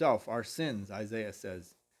upon himself our sins, Isaiah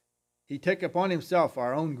says. He took upon himself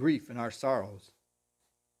our own grief and our sorrows.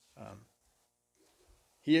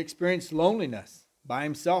 He experienced loneliness by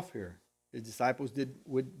himself here. His disciples they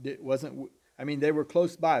were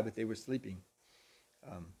close by, but they were sleeping.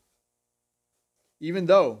 Even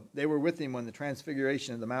though they were with him on the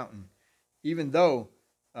transfiguration of the mountain, even though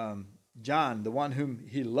John, the one whom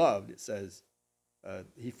he loved, it says,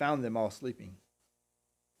 he found them all sleeping.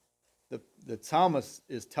 The psalmist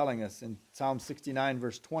is telling us in Psalm 69,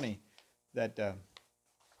 verse 20, that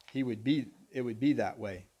it would be that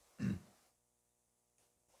way.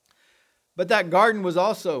 But that garden was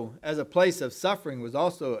also, as a place of suffering, was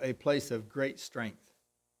also a place of great strength.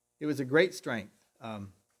 It was a great strength.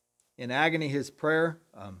 In agony, his prayer,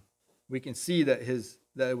 we can see that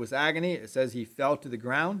it was agony. It says he fell to the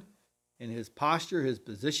ground in his posture, his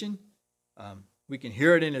position. We can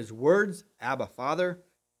hear it in his words, Abba, Father.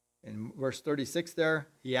 In verse 36 there,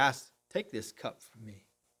 he asks, take this cup from me.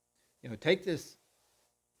 Take this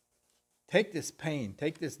pain,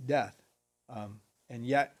 take this death. And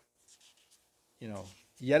yet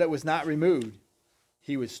it was not removed.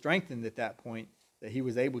 He was strengthened at that point that he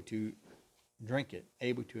was able to drink it,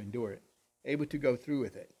 able to endure it, able to go through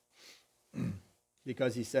with it.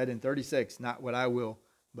 Because he said in 36, not what I will,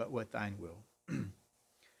 but what thine will.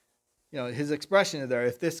 His expression there,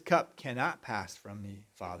 if this cup cannot pass from me,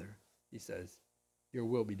 Father, he says, your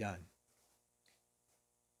will be done.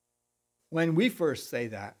 When we first say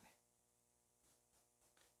that,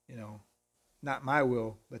 not my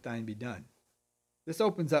will, but thine be done. This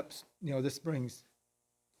opens up, this brings,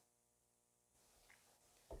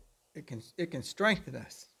 it can strengthen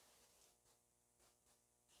us.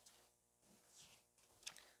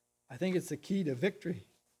 I think it's the key to victory.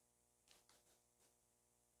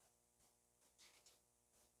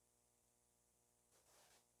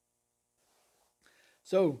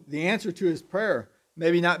 So the answer to his prayer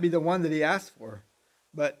maybe not be the one that he asked for,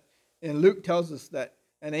 but in Luke tells us that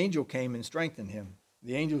an angel came and strengthened him.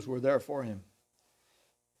 The angels were there for him.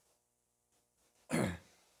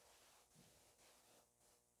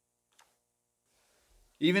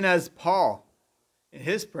 Even as Paul, in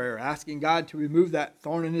his prayer, asking God to remove that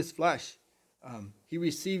thorn in his flesh, he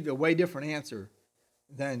received a way different answer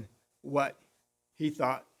than what he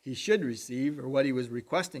thought he should receive or what he was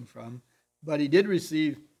requesting from. But he did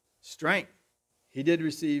receive strength. He did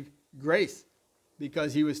receive grace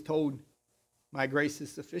because he was told, my grace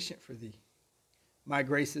is sufficient for thee. My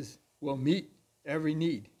graces will meet every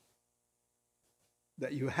need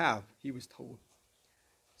that you have, he was told.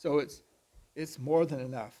 So it's more than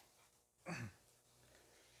enough.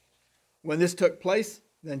 When this took place,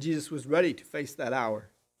 then Jesus was ready to face that hour.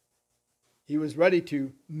 He was ready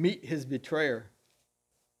to meet his betrayer.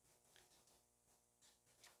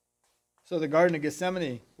 So the Garden of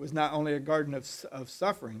Gethsemane was not only a garden of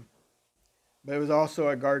suffering, but it was also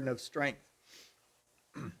a garden of strength.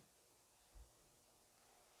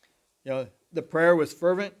 The prayer was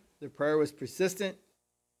fervent. The prayer was persistent.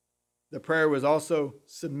 The prayer was also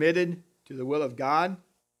submitted to the will of God.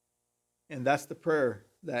 And that's the prayer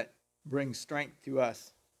that brings strength to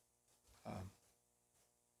us.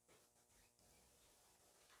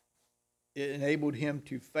 It enabled him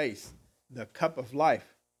to face the cup of life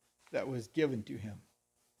that was given to him.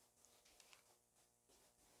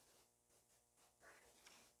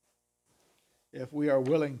 If we are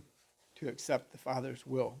willing to accept the Father's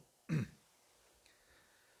will.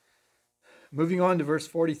 Moving on to verse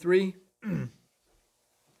 43.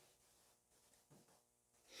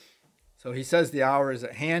 So he says the hour is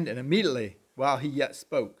at hand, and immediately, while he yet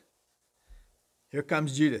spoke, here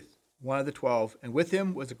comes Judas, one of the 12, and with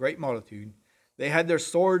him was a great multitude. They had their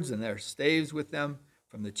swords and their staves with them,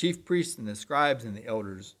 from the chief priests and the scribes and the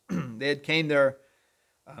elders. They had came there.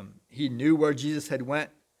 He knew where Jesus had went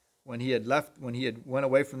when he had went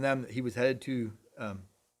away from them. He was headed to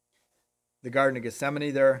the Garden of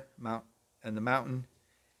Gethsemane there, and the mountain,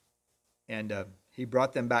 and he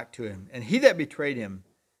brought them back to him. And he that betrayed him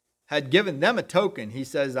had given them a token. He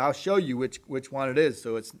says, I'll show you which one it is,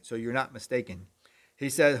 so you're not mistaken. He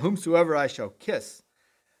said, whomsoever I shall kiss,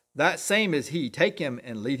 that same is he. Take him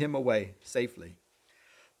and lead him away safely.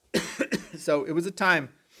 So it was a time,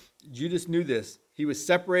 Judas knew this. He was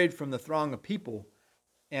separated from the throng of people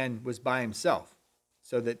and was by himself,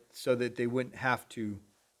 so that they wouldn't have to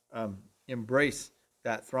embrace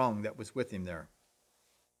that throng that was with him there.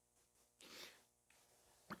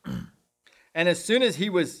 And as soon as he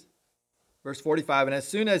was, verse 45, and as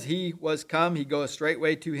soon as he was come, he goeth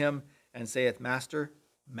straightway to him and saith, Master,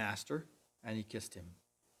 Master, and he kissed him.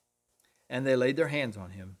 And they laid their hands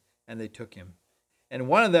on him, and they took him. And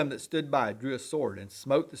one of them that stood by drew a sword and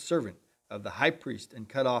smote the servant of the high priest and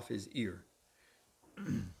cut off his ear.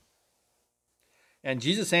 And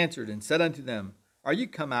Jesus answered and said unto them, Are you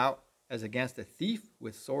come out as against a thief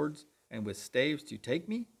with swords and with staves to take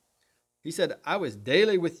me? He said, I was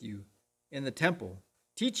daily with you in the temple,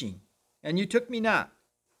 teaching, and you took me not,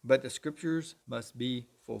 but the scriptures must be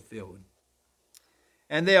fulfilled.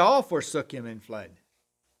 And they all forsook him and fled.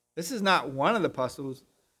 This is not one of the apostles.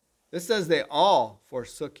 This says they all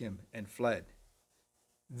forsook him and fled.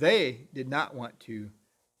 They did not want to,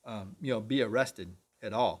 be arrested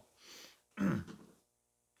at all.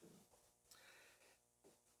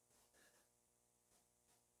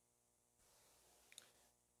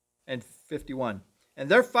 and 51. And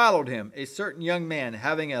there followed him a certain young man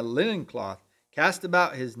having a linen cloth cast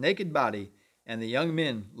about his naked body, and the young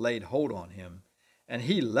men laid hold on him. And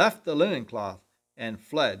he left the linen cloth and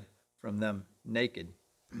fled from them naked.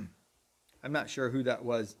 I'm not sure who that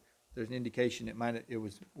was. There's an indication it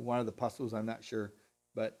was one of the apostles, I'm not sure.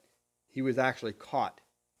 But he was actually caught,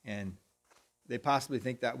 and they possibly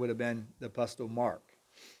think that would have been the apostle Mark,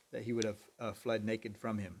 that he would have fled naked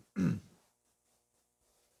from him.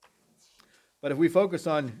 But if we focus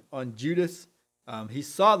on Judas, he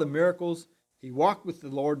saw the miracles. He walked with the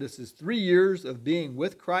Lord. This is 3 years of being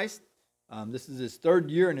with Christ. This is his 3rd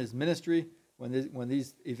year in his ministry when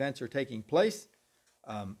these events are taking place.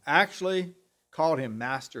 Actually called him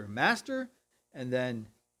master, and then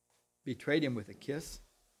betrayed him with a kiss.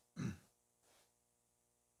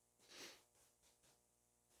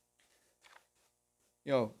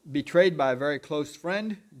 Betrayed by a very close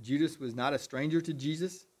friend. Judas was not a stranger to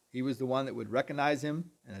Jesus. He was the one that would recognize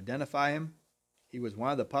him and identify him. He was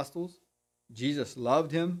one of the apostles. Jesus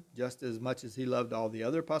loved him just as much as he loved all the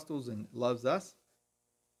other apostles and loves us.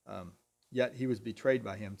 Yet he was betrayed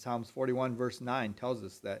by him. Psalms 41 verse 9 tells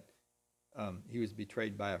us that he was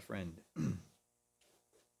betrayed by a friend.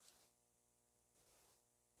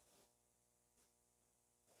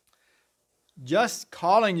 Just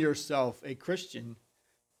calling yourself a Christian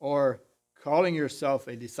or calling yourself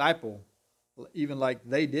a disciple, even like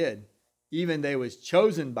they did, even they was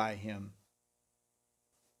chosen by him,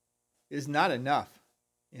 is not enough,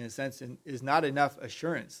 in a sense, and is not enough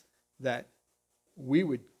assurance that we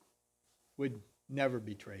would never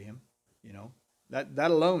betray him.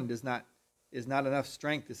 That alone is not enough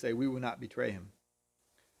strength to say we will not betray him.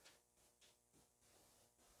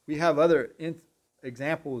 We have other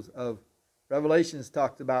examples of Revelations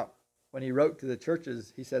talked about when he wrote to the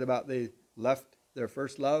churches. He said about they left their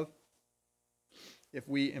first love. If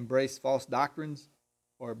we embrace false doctrines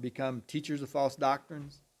or become teachers of false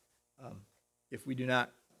doctrines, if we do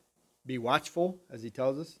not be watchful, as he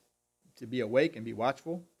tells us, to be awake and be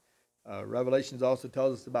watchful. Revelations also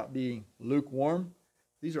tells us about being lukewarm.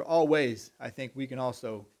 These are all ways I think we can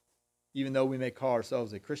also, even though we may call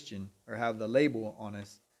ourselves a Christian or have the label on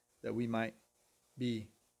us, that we might be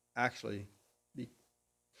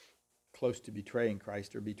close to betraying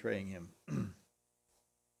Christ or betraying him.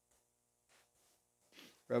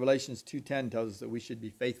 Revelations 2:10 tells us that we should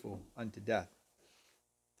be faithful unto death.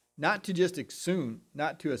 Not to just assume,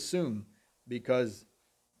 because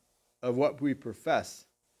of what we profess,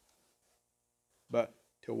 but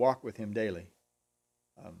to walk with him daily.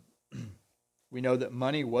 We know that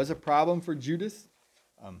money was a problem for Judas.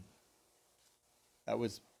 That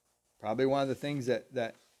was probably one of the things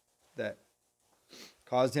that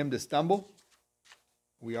caused him to stumble.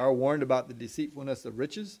 We are warned about the deceitfulness of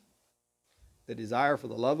riches, the desire for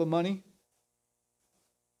the love of money.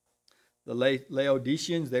 The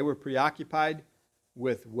Laodiceans, they were preoccupied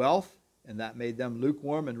with wealth, and that made them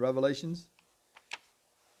lukewarm in Revelations.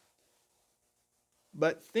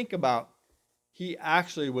 But think about, he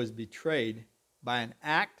actually was betrayed by an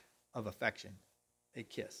act of affection, a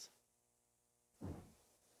kiss.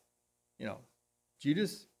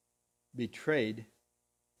 Judas betrayed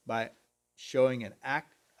by showing an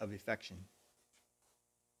act of affection.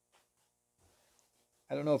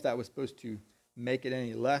 I don't know if that was supposed to make it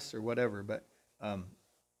any less or whatever, but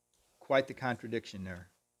quite the contradiction there.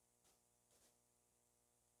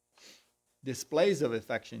 Displays of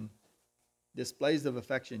affection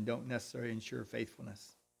don't necessarily ensure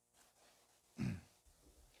faithfulness.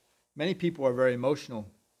 Many people are very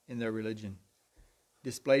emotional in their religion,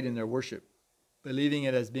 displayed in their worship, believing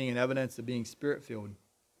it as being an evidence of being spirit-filled.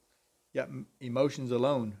 Yet emotions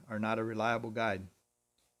alone are not a reliable guide.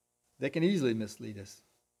 They can easily mislead us.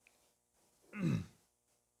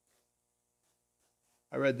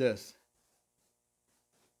 I read this.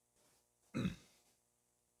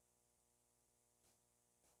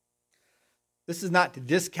 This is not to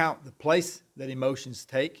discount the place that emotions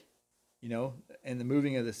take, and the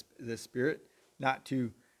moving of the Spirit, not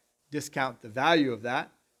to discount the value of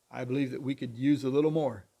that. I believe that we could use a little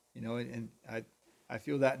more, and I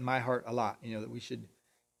feel that in my heart a lot, that we should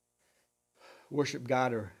worship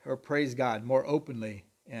God or praise God more openly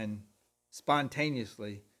and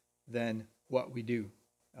spontaneously than what we do.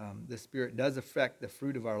 The Spirit does affect the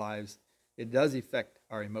fruit of our lives. It does affect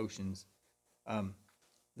our emotions.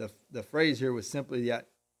 The phrase here was simply that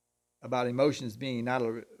about emotions being not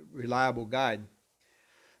a reliable guide.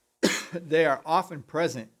 They are often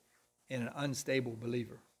present in an unstable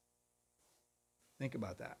believer. Think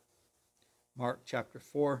about that. Mark chapter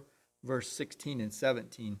 4, verse 16 and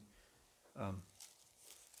 17.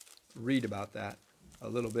 Read about that. a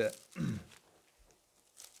little bit.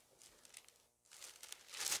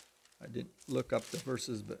 I didn't look up the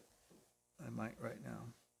verses, but I might right now.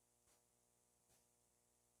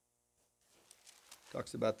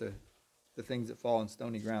 Talks about the things that fall on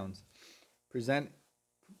stony grounds. Present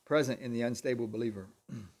in the unstable believer.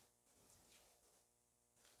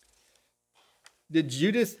 Did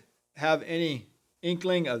Judas have any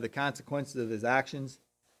inkling of the consequences of his actions?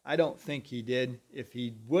 I don't think he did. If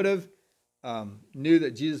he would have knew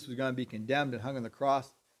that Jesus was going to be condemned and hung on the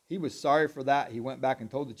cross, he was sorry for that. He went back and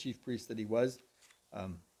told the chief priest that he was.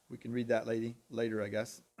 We can read that later, I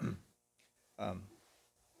guess.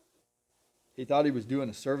 He thought he was doing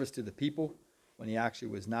a service to the people when he actually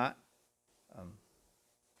was not.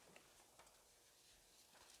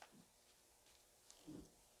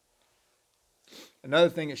 Another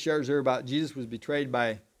thing it shares here about Jesus was betrayed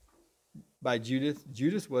by Judas.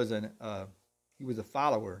 Judas was he was a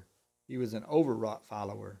follower. He was an overwrought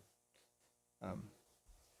follower.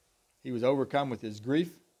 He was overcome with his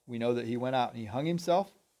grief. We know that he went out and he hung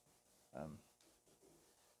himself.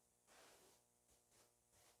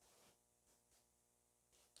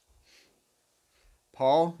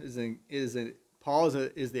 Paul is the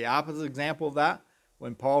opposite example of that.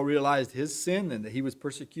 When Paul realized his sin and that he was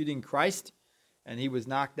persecuting Christ, and he was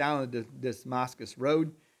knocked down the Damascus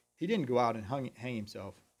road, he didn't go out and hang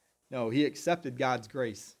himself. No, he accepted God's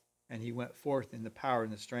grace, and he went forth in the power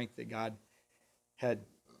and the strength that God had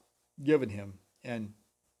given him, and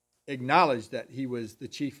acknowledged that he was the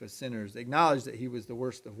chief of sinners, acknowledged that he was the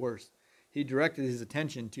worst of worst. He directed his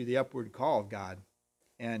attention to the upward call of God,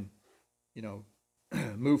 and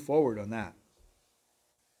move forward on that.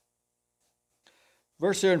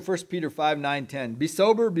 Verse here in 1 Peter 5, 9, 10. Be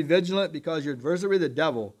sober, be vigilant, because your adversary the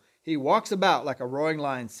devil, he walks about like a roaring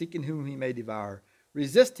lion, seeking whom he may devour.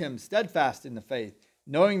 Resist him steadfast in the faith,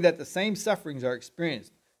 knowing that the same sufferings are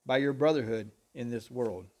experienced by your brotherhood in this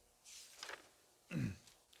world.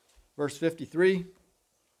 Verse 53.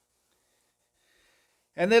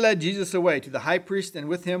 And they led Jesus away to the high priest, and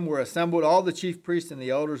with him were assembled all the chief priests and the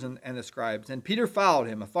elders and the scribes. And Peter followed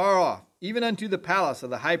him afar off, even unto the palace of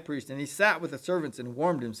the high priest, and he sat with the servants and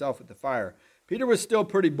warmed himself at the fire. Peter was still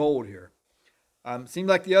pretty bold here. Seemed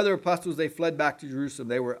like the other apostles, they fled back to Jerusalem.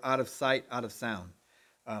 They were out of sight, out of sound.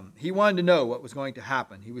 He wanted to know what was going to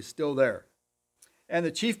happen. He was still there. And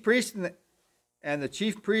the chief priest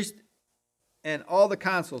and all the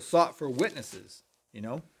council sought for witnesses,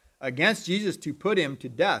 against Jesus to put him to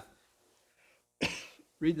death.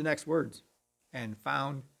 Read the next words. And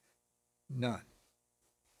found none.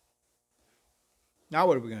 Now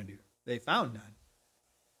what are we going to do? They found none.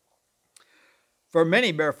 For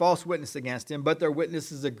many bear false witness against him, but their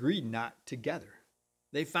witnesses agreed not together.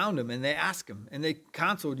 They found him and they asked him and they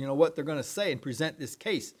counseled, what they're going to say and present this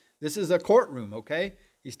case. This is a courtroom, okay?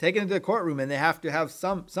 He's taken into the courtroom and they have to have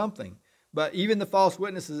something. But even the false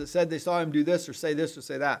witnesses that said they saw him do this or say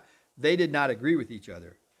that, they did not agree with each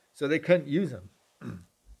other. So they couldn't use him.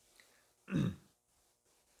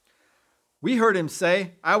 We heard him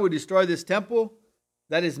say, I will destroy this temple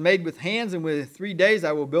that is made with hands, and within 3 days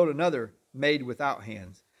I will build another made without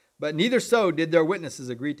hands. But neither so did their witnesses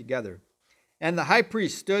agree together. And the high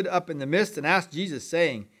priest stood up in the midst and asked Jesus,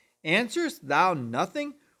 saying, Answerest thou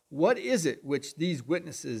nothing? What is it which these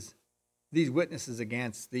witnesses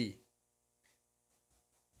against thee?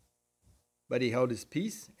 But he held his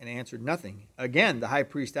peace and answered nothing. Again the high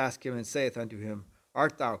priest asked him and saith unto him,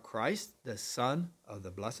 Art thou Christ, the Son of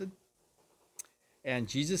the Blessed? And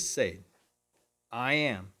Jesus said, I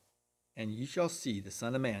am, and ye shall see the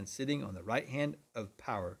Son of Man sitting on the right hand of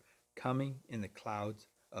power, coming in the clouds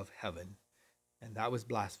of heaven. And that was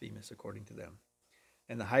blasphemous according to them.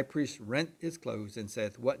 And the high priest rent his clothes and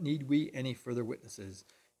saith, What need we any further witnesses?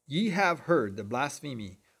 Ye have heard the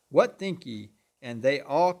blasphemy. What think ye? And they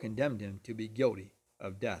all condemned him to be guilty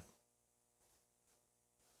of death.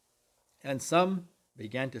 And some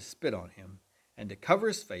began to spit on him, and to cover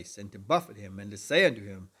his face, and to buffet him, and to say unto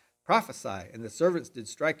him, Prophesy. And the servants did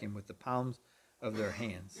strike him with the palms of their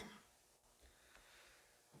hands.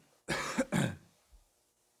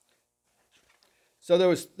 So there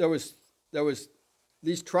was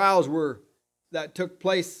these trials that took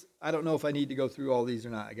place. I don't know if I need to go through all these or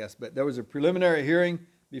not, I guess, but there was a preliminary hearing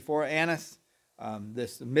before Annas.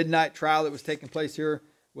 This midnight trial that was taking place here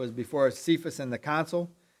was before Cephas and the council,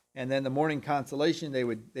 and then the morning consolation. They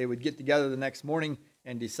would get together the next morning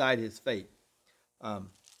and decide his fate.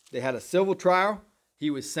 They had a civil trial. He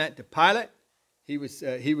was sent to Pilate. He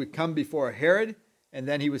would come before Herod, and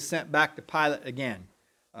then he was sent back to Pilate again.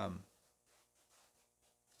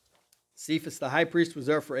 Cephas the high priest was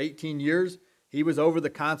there for 18 years. He was over the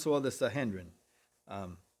council of the Sanhedrin.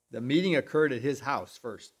 The meeting occurred at his house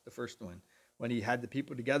first, the first one, when he had the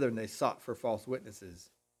people together and they sought for false witnesses.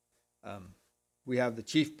 We have the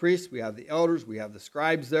chief priests, we have the elders, we have the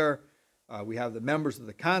scribes there, we have the members of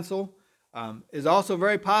the council. It's also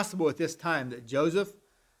very possible at this time that Joseph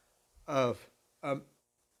of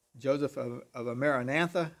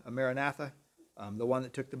Maranatha, the one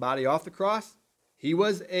that took the body off the cross, he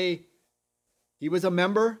was a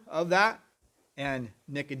member of that, and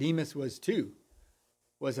Nicodemus was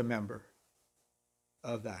a member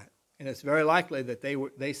of that. And it's very likely that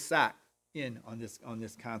they sat in on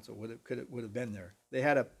this council. Would have been there.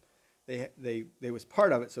 They was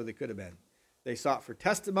part of it, so they could have been. They sought for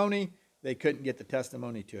testimony. They couldn't get the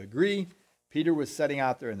testimony to agree. Peter was sitting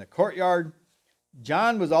out there in the courtyard.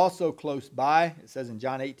 John was also close by. It says in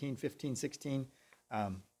John 18, 15, 16,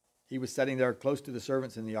 he was sitting there close to the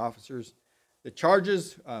servants and the officers. The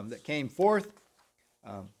charges that came forth,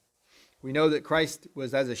 we know that Christ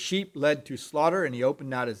was as a sheep led to slaughter, and he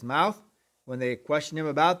opened not his mouth when they questioned him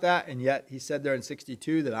about that, and yet he said there in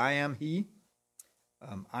 62 that I am he.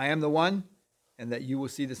 I am the one, and that you will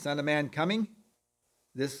see the Son of Man coming.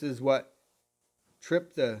 This is what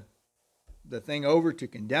tripped the thing over to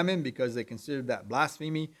condemn him, because they considered that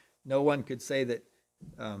blasphemy. No one could say that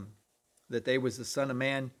they was the Son of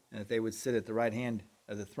Man and that they would sit at the right hand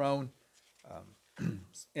of the throne.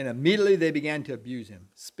 And immediately they began to abuse him,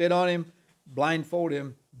 spit on him, blindfold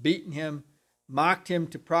him, beaten him, mocked him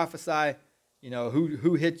to prophesy,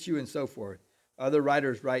 who hit you and so forth. Other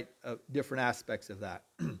writers write different aspects of that.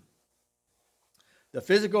 The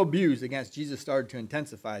physical abuse against Jesus started to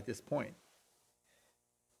intensify at this point.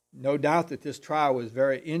 No doubt that this trial was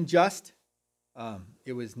very unjust.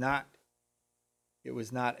 It was not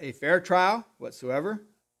a fair trial whatsoever.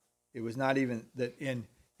 It was not even that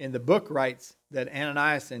in the book writes that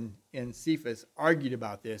Ananias and Cephas argued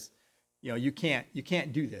about this. You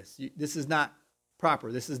can't do this. This is not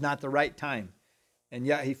proper. This is not the right time. And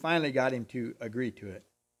yet he finally got him to agree to it.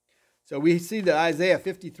 So we see that Isaiah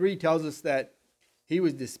 53 tells us that he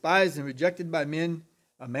was despised and rejected by men,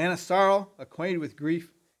 a man of sorrow, acquainted with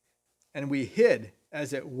grief, and we hid,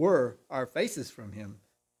 as it were, our faces from him.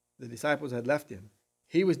 The disciples had left him.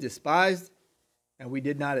 He was despised, and we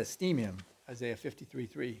did not esteem him. Isaiah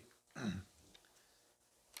 53:3.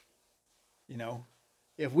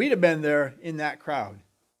 If we'd have been there in that crowd,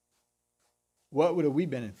 what would have we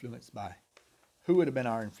been influenced by? Who would have been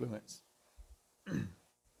our influence?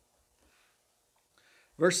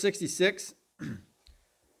 Verse 66,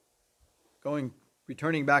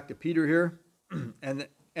 returning back to Peter here. And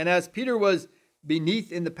as Peter was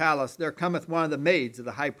beneath in the palace, there cometh one of the maids of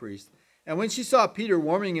the high priest. And when she saw Peter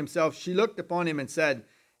warming himself, she looked upon him and said,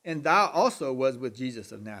 And thou also was with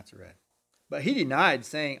Jesus of Nazareth. But he denied,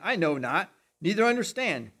 saying, I know not, neither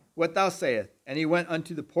understand what thou sayest. And he went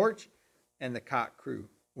unto the porch, and the cock crew.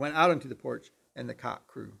 Went out unto the porch, and the cock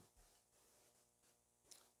crew.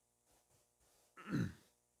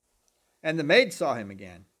 And the maid saw him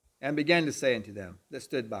again, and began to say unto them that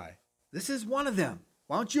stood by, This is one of them.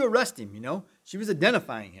 Why don't you arrest him? She was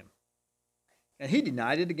identifying him. And he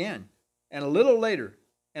denied it again. And a little later,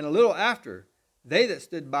 and a little after, they that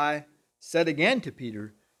stood by said again to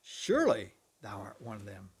Peter, Surely thou art one of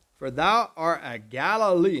them, for thou art a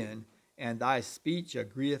Galilean, and thy speech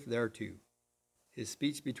agreeth thereto. His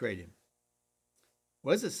speech betrayed him.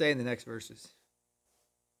 What does it say in the next verses?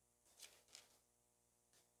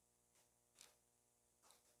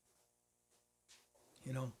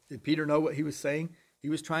 Did Peter know what he was saying? He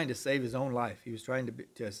was trying to save his own life. He was trying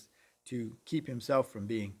to keep himself from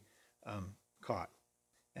being caught.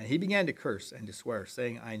 And he began to curse and to swear,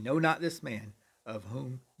 saying, I know not this man of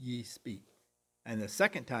whom ye speak. And the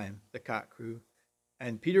second time the cock crew,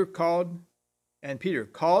 and Peter called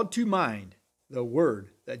to mind the word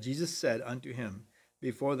that Jesus said unto him,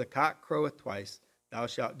 Before the cock croweth twice, thou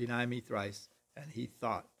shalt deny me thrice. And he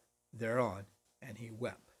thought thereon, and he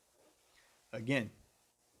wept. Again,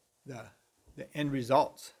 the end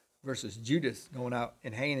results versus Judas going out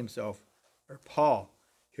and hanging himself, or Paul.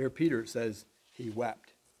 Here Peter says he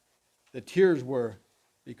wept. The tears were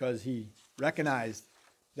because he recognized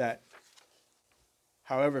that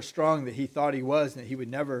however strong that he thought he was and that he would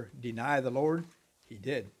never deny the Lord, he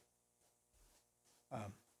did.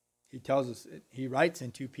 He tells us, he writes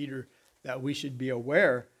in 2 Peter that we should be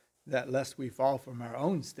aware that lest we fall from our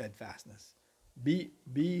own steadfastness.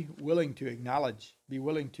 Be willing to acknowledge, be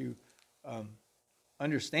willing to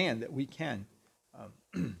understand that we can.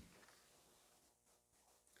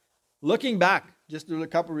 Looking back, just a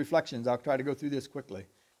couple of reflections, I'll try to go through this quickly.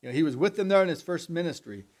 He was with them there in his first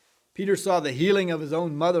ministry. Peter saw the healing of his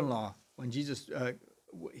own mother-in-law when Jesus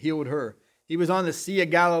healed her. He was on the Sea of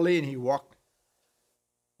Galilee and he walked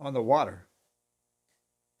on the water.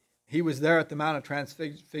 He was there at the Mount of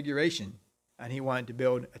Transfiguration and he wanted to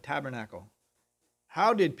build a tabernacle.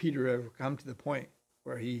 How did Peter ever come to the point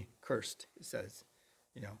where he cursed, it says,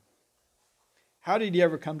 How did he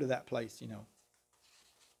ever come to that place,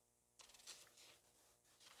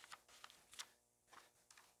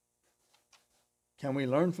 Can we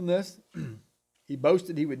learn from this? He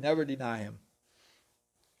boasted he would never deny him.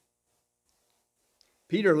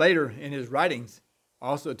 Peter later in his writings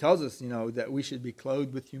also tells us, that we should be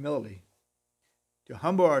clothed with humility, to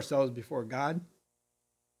humble ourselves before God,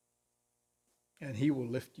 and he will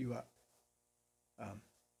lift you up.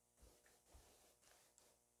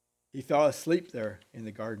 He fell asleep there in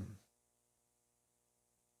the garden.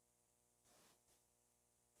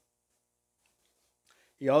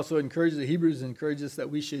 He also encourages, the Hebrews encourages us that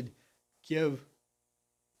we should give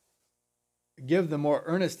the more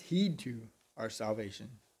earnest heed to our salvation.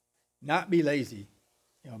 Not be lazy.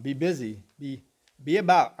 Be busy. Be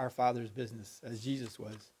about our Father's business as Jesus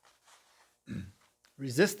was.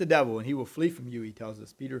 Resist the devil and he will flee from you, he tells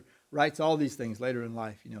us. Peter writes all these things later in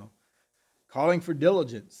life, Calling for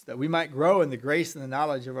diligence, that we might grow in the grace and the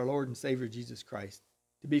knowledge of our Lord and Savior Jesus Christ,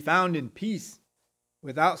 to be found in peace,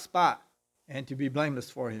 without spot, and to be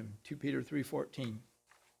blameless for him. 2 Peter 3:14.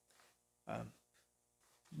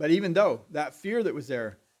 But even though that fear that was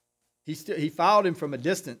there, he followed him from a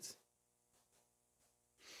distance.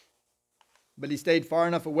 But he stayed far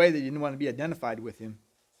enough away that he didn't want to be identified with him.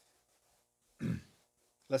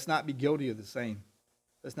 Let's not be guilty of the same.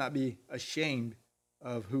 Let's not be ashamed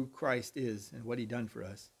of who Christ is and what he done for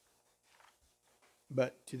us,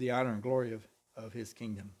 but to the honor and glory of his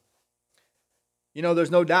kingdom. There's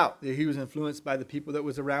no doubt that he was influenced by the people that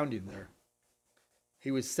was around him there. He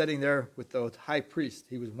was sitting there with the high priest.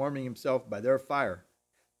 He was warming himself by their fire,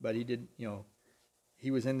 but he did, he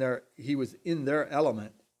was in their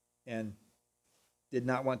element and did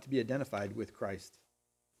not want to be identified with Christ.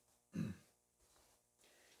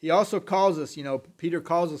 He also calls us, Peter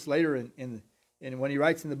calls us later in when he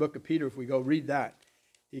writes in the book of Peter, if we go read that,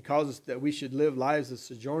 he calls us that we should live lives of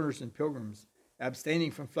sojourners and pilgrims, abstaining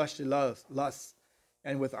from fleshly lusts,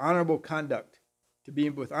 and with honorable conduct, to be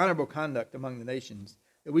with honorable conduct among the nations,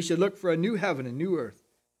 that we should look for a new heaven and new earth,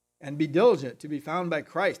 and be diligent to be found by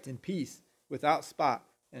Christ in peace, without spot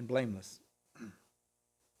and blameless.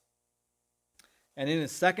 And in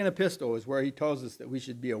his second epistle is where he tells us that we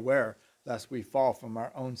should be aware lest we fall from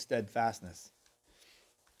our own steadfastness.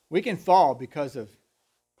 We can fall because of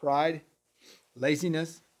pride,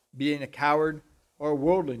 laziness, being a coward, or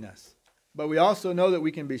worldliness. But we also know that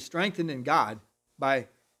we can be strengthened in God by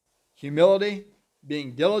humility,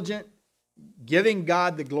 being diligent, giving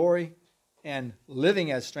God the glory, and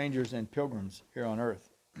living as strangers and pilgrims here on earth.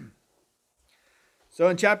 So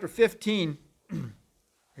in chapter 15,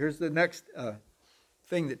 here's the next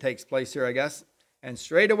thing that takes place here, I guess. And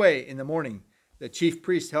straightway in the morning, the chief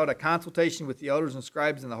priests held a consultation with the elders and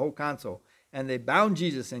scribes and the whole council. And they bound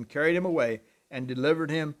Jesus and carried him away and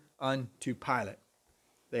delivered him unto Pilate.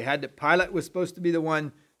 Pilate was supposed to be the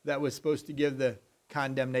one that was supposed to give the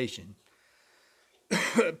condemnation.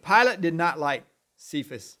 Pilate did not like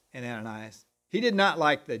Cephas and Ananias. He did not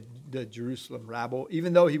like the Jerusalem rabble,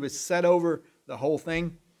 even though he was set over the whole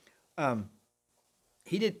thing.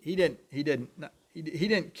 He didn't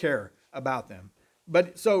care about them.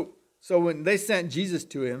 But so when they sent Jesus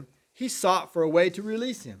to him, he sought for a way to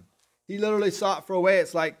release him. He literally sought for a way.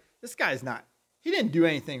 It's like, this guy's not. He didn't do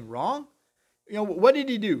anything wrong. What did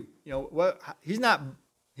he do? He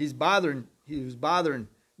was bothering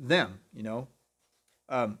them.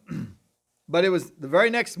 But it was the very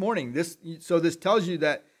next morning. This tells you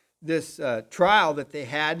that this trial that they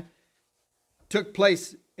had took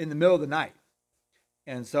place in the middle of the night.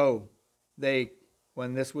 And so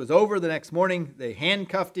when this was over the next morning, they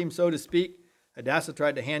handcuffed him, so to speak. Hadassah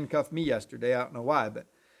tried to handcuff me yesterday. I don't know why, but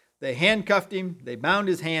they handcuffed him, they bound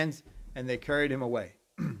his hands, and they carried him away.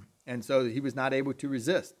 And so he was not able to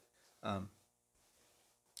resist.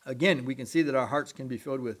 Again, we can see that our hearts can be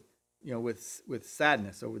filled with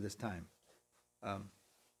sadness over this time.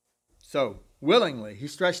 So willingly, he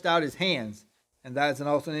stretched out his hands, and that is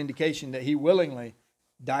also an indication that he willingly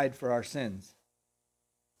died for our sins.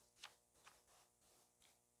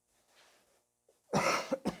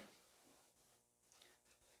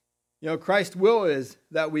 Christ's will is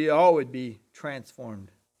that we all would be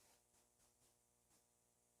transformed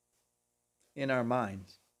in our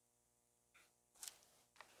minds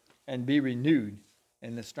and be renewed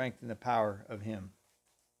in the strength and the power of him.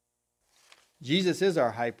 Jesus is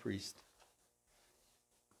our high priest.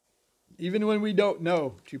 Even when we don't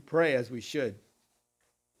know to pray as we should,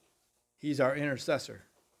 he's our intercessor.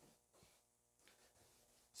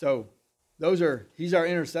 So he's our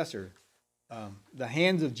intercessor. The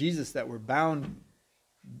hands of Jesus that were bound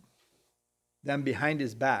them behind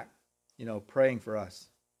his back, praying for us.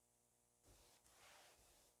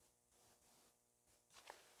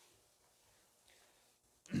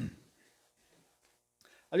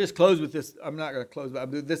 I'll just close with this. I'm not going to close, but I'll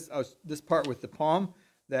do this part with the poem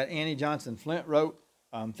that Annie Johnson Flint wrote,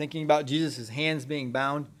 thinking about Jesus' hands being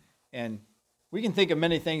bound. And we can think of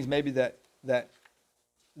many things maybe that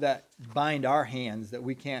bind our hands that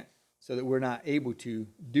we can't, so that we're not able to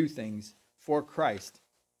do things for Christ.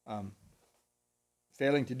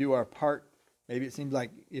 Failing to do our part. Maybe it seems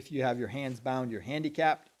like if you have your hands bound, you're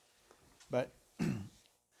handicapped. But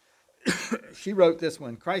she wrote this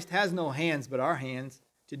one. Christ has no hands but our hands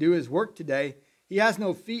to do his work today. He has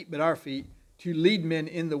no feet but our feet to lead men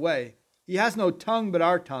in the way. He has no tongue but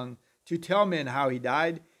our tongue to tell men how he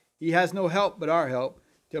died. He has no help but our help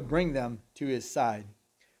to bring them to his side.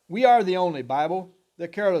 We are the only Bible the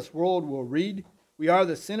careless world will read. We are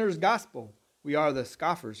the sinner's gospel. We are the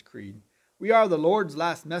scoffer's creed. We are the Lord's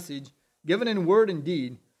last message, given in word and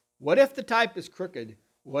deed. What if the type is crooked?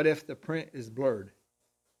 What if the print is blurred?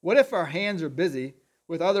 What if our hands are busy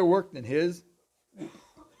with other work than his?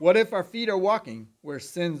 What if our feet are walking where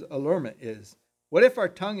sin's allurement is? What if our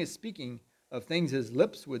tongue is speaking of things his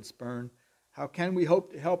lips would spurn? How can we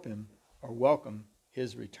hope to help him or welcome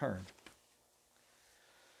his return?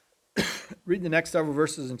 Read the next several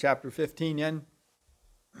verses in chapter 15 then.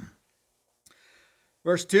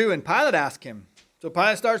 Verse 2, and Pilate asked him. So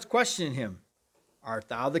Pilate starts questioning him. Art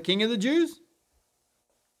thou the king of the Jews?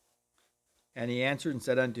 And he answered and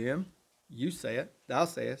said unto him, You say it, thou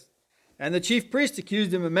sayest. And the chief priest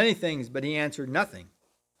accused him of many things, but he answered nothing.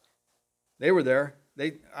 They were there.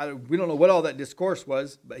 We don't know what all that discourse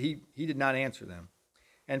was, but he did not answer them.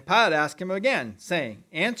 And Pilate asked him again, saying,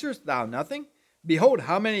 Answerest thou nothing? Behold,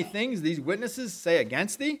 how many things these witnesses say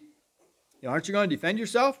against thee? Aren't you going to defend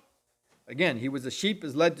yourself? Again, he was a sheep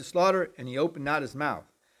is led to slaughter, and he opened not his mouth.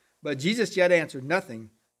 But Jesus yet answered nothing,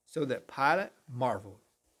 so that Pilate marveled.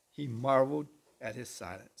 He marveled at his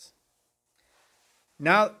silence.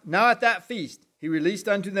 Now at that feast, he released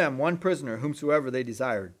unto them one prisoner, whomsoever they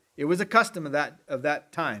desired. It was a custom of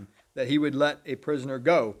that time that he would let a prisoner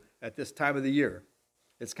go at this time of the year.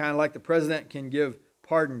 It's kind of like the president can give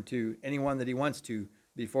pardon to anyone that he wants to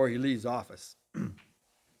before he leaves office.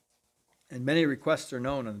 And many requests are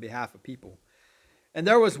known on behalf of people. And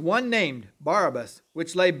there was one named Barabbas,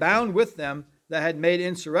 which lay bound with them that had made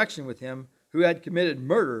insurrection with him, who had committed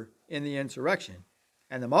murder in the insurrection.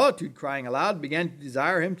 And the multitude, crying aloud, began to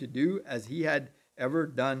desire him to do as he had ever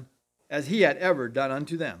done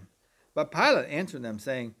unto them. But Pilate answered them,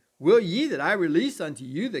 saying, Will ye that I release unto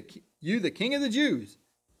you the king of the Jews?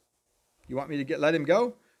 You want me to let him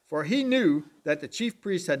go? For he knew that the chief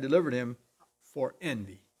priests had delivered him for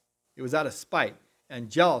envy. It was out of spite and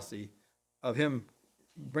jealousy of him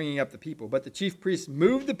bringing up the people. But the chief priests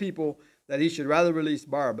moved the people that he should rather release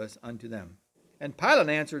Barabbas unto them. And Pilate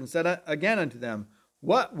answered and said again unto them,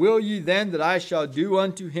 What will ye then that I shall do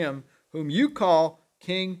unto him whom you call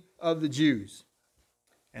King of the Jews?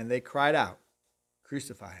 And they cried out,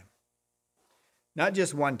 Crucify him. Not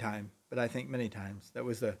just one time, but I think many times. It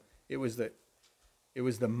was the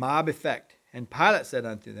mob effect. And Pilate said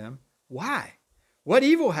unto them, Why? What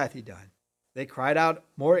evil hath he done? They cried out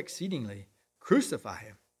more exceedingly, Crucify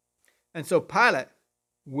him. And so Pilate,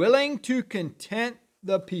 willing to content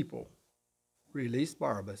the people, released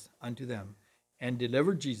Barabbas unto them, and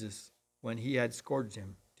delivered Jesus when he had scourged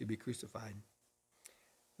him to be crucified.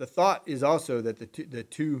 The thought is also that the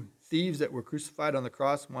two thieves that were crucified on the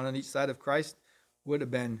cross, one on each side of Christ, would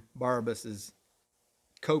have been Barabbas's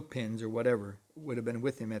coat pins or whatever would have been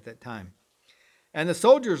with him at that time. And the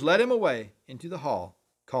soldiers led him away into the hall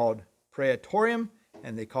called Praetorium,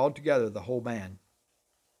 and they called together the whole band.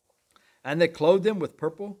 And they clothed him with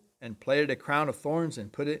purple and plaited a crown of thorns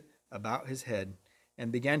and put it about his head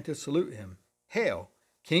and began to salute him. Hail,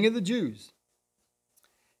 King of the Jews!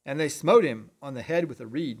 And they smote him on the head with a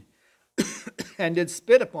reed and did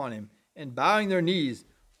spit upon him, and bowing their knees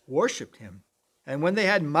worshipped him. And when they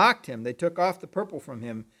had mocked him, they took off the purple from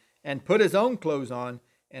him and put his own clothes on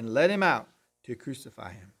and led him out to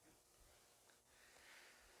crucify him.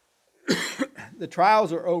 The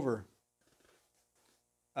trials are over.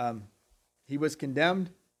 He was condemned.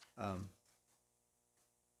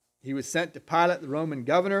 He was sent to Pilate, the Roman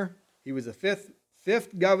governor. He was the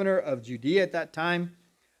fifth governor of Judea at that time.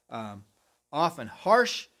 Often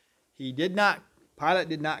harsh. Pilate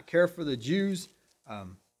did not care for the Jews.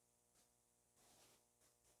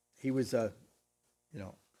 he was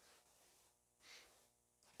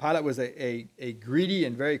Pilate was a greedy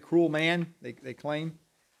and very cruel man, they claim.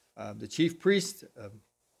 The chief priest,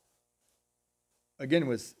 again,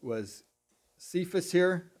 was Cephas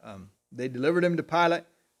here. They delivered him to Pilate.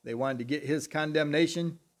 They wanted to get his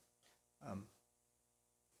condemnation.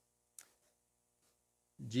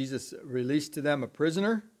 Jesus released to them a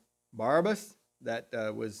prisoner, Barabbas, that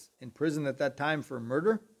was in prison at that time for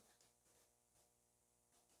murder.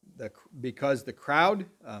 Because the crowd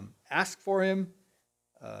asked for him,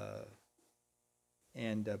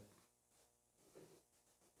 and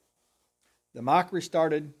the mockery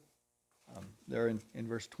started there in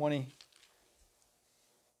verse 20.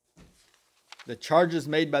 The charges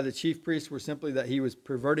made by the chief priests were simply that he was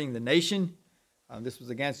perverting the nation. This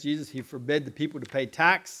was against Jesus. He forbid the people to pay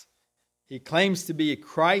tax. He claims to be a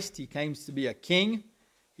Christ. He claims to be a king.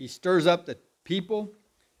 He stirs up the people.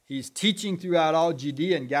 He's teaching throughout all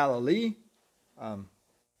Judea and Galilee.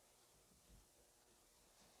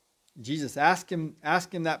 Jesus asked him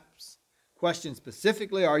that question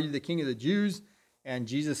specifically, are you the king of the Jews? And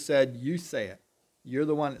Jesus said, you say it. You're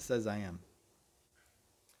the one that says I am.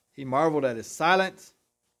 He marveled at his silence.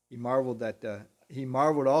 He marveled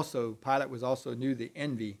also, Pilate was also knew the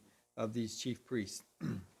envy of these chief priests.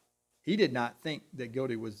 He did not think that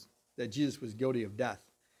Jesus was guilty of death.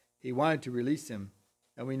 He wanted to release him.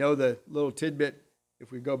 And we know the little tidbit,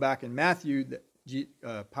 if we go back in Matthew, that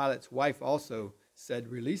Pilate's wife also said,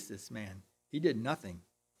 release this man. He did nothing.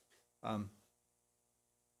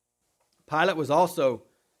 Pilate was also,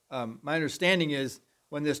 my understanding is,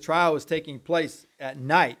 when this trial was taking place at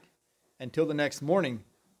night until the next morning,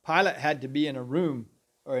 Pilate had to be in a room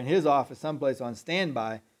or in his office someplace on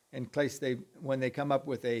standby in case when they come up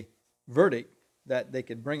with a verdict that they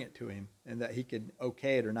could bring it to him and that he could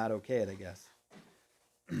okay it or not okay it, I guess.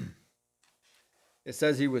 It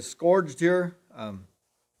says he was scourged here.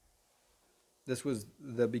 This was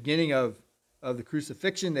the beginning of the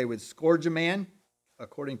crucifixion. They would scourge a man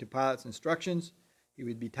according to Pilate's instructions. He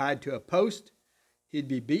would be tied to a post. He'd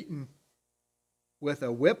be beaten with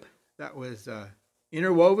a whip that was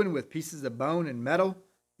interwoven with pieces of bone and metal.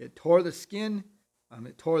 It tore the skin.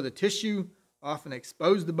 It tore the tissue, often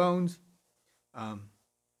exposed the bones.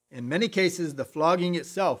 In many cases, the flogging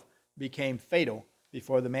itself became fatal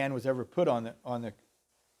before the man was ever put on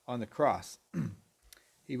the cross.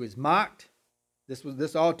 He was mocked.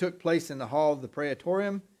 This all took place in the hall of the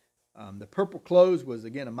Praetorium. The purple clothes was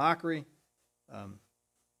again a mockery.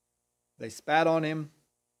 They spat on him.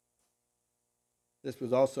 This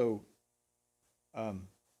was also,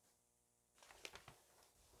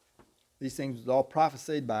 these things was all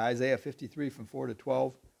prophesied by Isaiah 53 from 4 to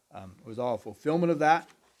 12. It was all a fulfillment of that.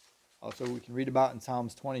 Also, we can read about in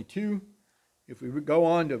Psalms 22. If we go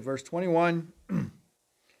on to verse 21,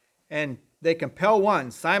 and they compel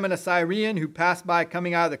one, Simon a Cyrene, who passed by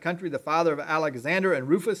coming out of the country, the father of Alexander and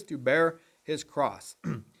Rufus, to bear his cross.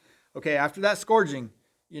 Okay, after that scourging,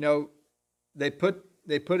 they put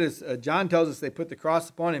his, John tells us they put the cross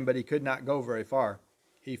upon him, but he could not go very far.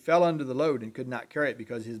 He fell under the load and could not carry it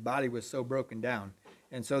because his body was so broken down.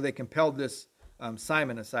 And so they compelled this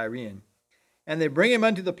Simon a Cyrene. And they bring him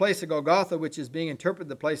unto the place of Golgotha, which is being interpreted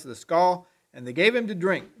the place of the skull. And they gave him to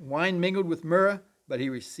drink wine mingled with myrrh, but he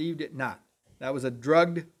received it not. That was a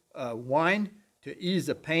drugged wine to ease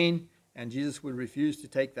the pain, and Jesus would refuse to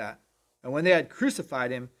take that. And when they had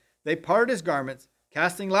crucified him, they parted his garments,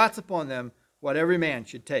 casting lots upon them what every man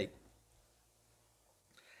should take.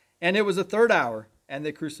 And it was the third hour, and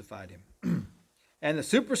they crucified him. And the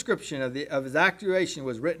superscription of his accusation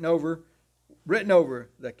was written over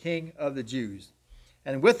the King of the Jews.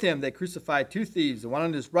 And with him they crucified two thieves, the one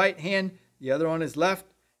on his right hand, the other on his left.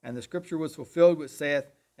 And the scripture was fulfilled which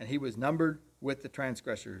saith, and he was numbered with the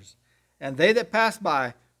transgressors. And they that passed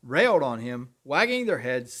by railed on him, wagging their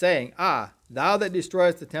heads, saying, Ah, thou that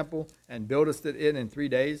destroyest the temple and buildest it in 3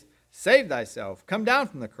 days, save thyself, come down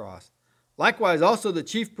from the cross. Likewise also the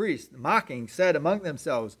chief priests, mocking, said among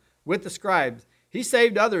themselves with the scribes, He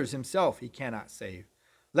saved others, himself he cannot save.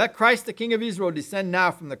 Let Christ the King of Israel descend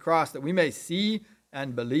now from the cross, that we may see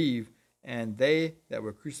and believe. And they that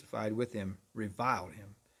were crucified with him reviled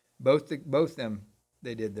him. Both them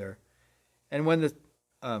they did there. And when the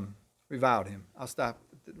reviled him. I'll stop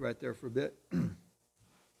right there for a bit.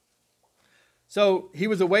 So he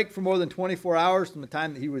was awake for more than 24 hours from the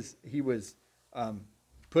time that he was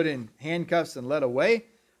put in handcuffs and led away.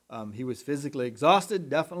 He was physically exhausted,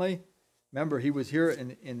 definitely. Remember, he was here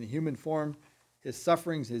in the human form. His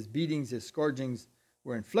sufferings, his beatings, his scourgings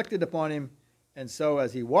were inflicted upon him. And so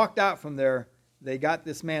as he walked out from there, they got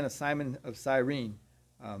this man, Simon of Cyrene,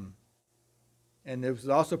 And there was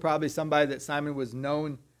also probably somebody that Simon was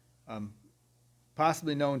known,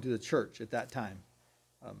 possibly known to the church at that time.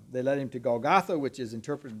 They led him to Golgotha, which is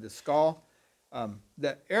interpreted the skull.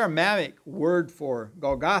 The Aramaic word for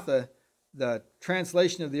Golgotha, the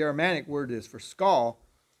translation of the Aramaic word is for skull.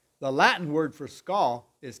 The Latin word for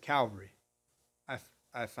skull is Calvary.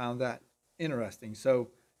 I found that interesting. So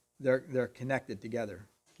they're connected together.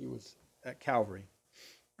 He was at Calvary.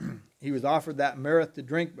 He was offered that myrrh to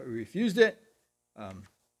drink, but refused it. And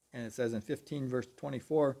it says in 15 verse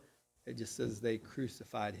 24, it just says they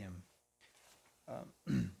crucified him.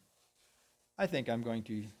 I think I'm going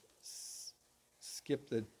to skip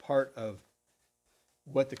the part of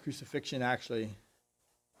what the crucifixion actually,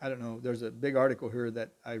 I don't know, there's a big article here that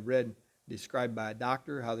I read described by a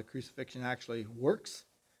doctor how the crucifixion actually works.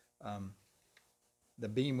 The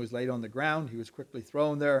beam was laid on the ground. He was quickly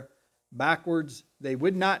thrown there backwards. They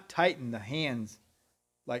would not tighten the hands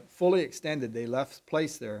like fully extended. They left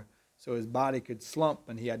place there so his body could slump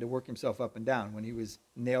and he had to work himself up and down. When he was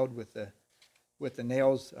nailed with the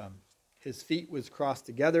nails, his feet was crossed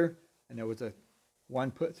together and there was one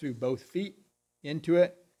put through both feet into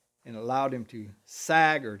it and allowed him to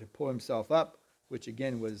sag or to pull himself up, which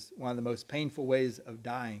again was one of the most painful ways of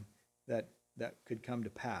dying that could come to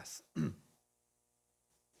pass.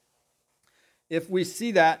 If we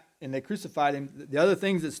see that, and they crucified him, the other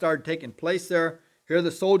things that started taking place there, here the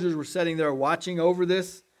soldiers were sitting there watching over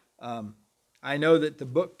this. I know that the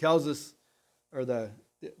book tells us, or the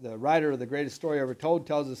writer of the greatest story ever told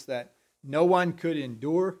tells us that no one could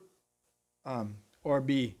endure or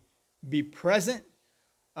be present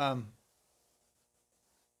in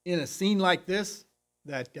a scene like this.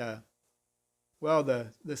 That,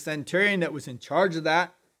 the centurion that was in charge of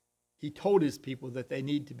that, he told his people that they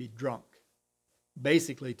need to be drunk.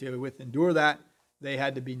 Basically, to endure that, they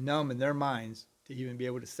had to be numb in their minds to even be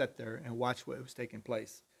able to sit there and watch what was taking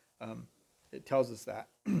place. It tells us that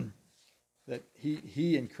that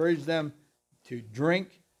he encouraged them to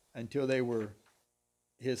drink until they were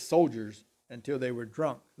his soldiers, until they were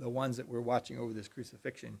drunk, the ones that were watching over this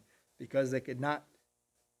crucifixion, because they could not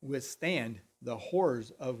withstand the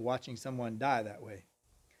horrors of watching someone die that way.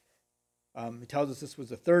 It tells us this was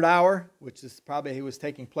the third hour, which is probably he was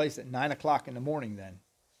taking place at 9 o'clock in the morning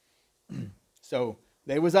then. So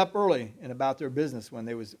they was up early and about their business when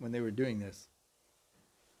they were doing this.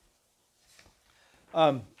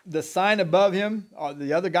 The sign above him,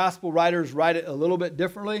 the other gospel writers write it a little bit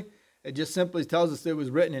differently. It just simply tells us it was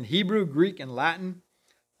written in Hebrew, Greek, and Latin.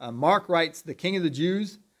 Mark writes, the King of the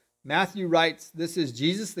Jews. Matthew writes, this is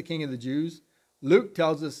Jesus, the King of the Jews. Luke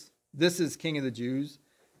tells us, this is King of the Jews.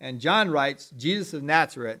 And John writes, Jesus of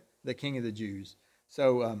Nazareth, the King of the Jews.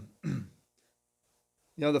 So,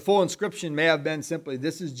 the full inscription may have been simply,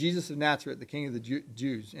 this is Jesus of Nazareth, the King of the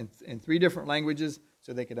Jews, in 3 different languages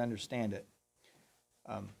so they could understand it.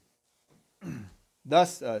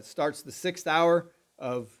 Thus starts the 6th hour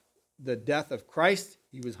of the death of Christ.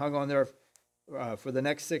 He was hung on there for the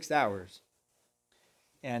next 6 hours.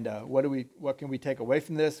 And what can we take away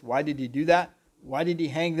from this? Why did he do that? Why did he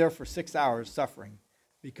hang there for 6 hours suffering?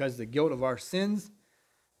 Because the guilt of our sins,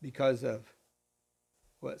 because of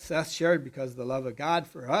what Seth shared, because of the love of God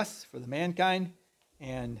for us, for the mankind,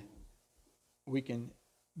 and we can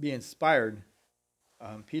be inspired.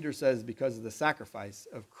 Peter says because of the sacrifice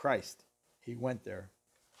of Christ, he went there.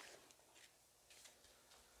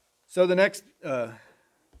 So the next,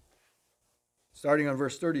 starting on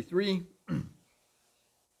verse 33,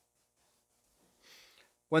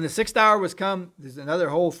 when the 6th hour was come, there's another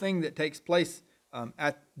whole thing that takes place.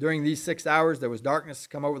 During these 6 hours, there was darkness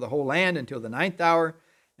come over the whole land until the 9th hour.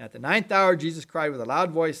 And at the 9th hour, Jesus cried with a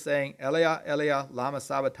loud voice, saying, Elia, Elia, lama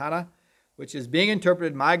sabachthani, which is being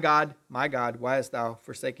interpreted, my God, why hast thou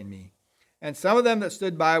forsaken me? And some of them that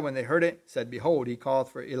stood by, when they heard it, said, Behold, he calleth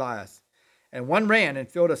for Elias. And one ran and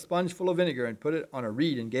filled a sponge full of vinegar and put it on a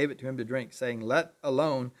reed and gave it to him to drink, saying, Let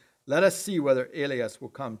us see whether Elias will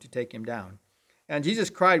come to take him down. And Jesus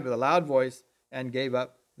cried with a loud voice and gave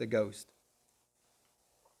up the ghost.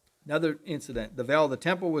 Another incident. The veil of the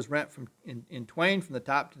temple was rent in twain from the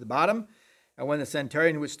top to the bottom. And when the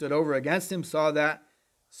centurion which stood over against him saw that,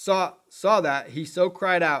 he so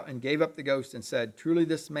cried out and gave up the ghost and said, Truly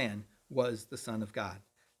this man was the Son of God.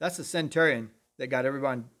 That's the centurion that got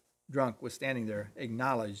everyone drunk, was standing there,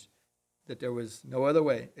 acknowledged that there was no other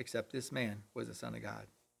way except this man was the Son of God.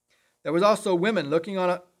 There was also women looking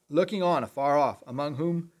on afar off, among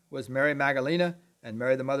whom was Mary Magdalene and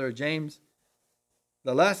Mary the mother of James,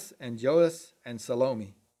 the Less, and Joas, and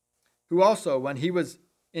Salome, who also, when he was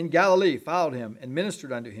in Galilee, followed him and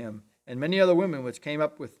ministered unto him, and many other women which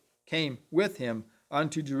came with him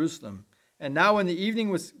unto Jerusalem. And now when the evening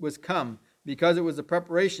was come, because it was the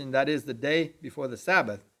preparation, that is, the day before the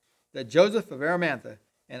Sabbath, that Joseph of Arimathea,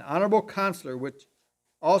 an honorable counselor, which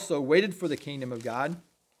also waited for the kingdom of God,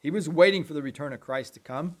 he was waiting for the return of Christ to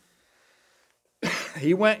come,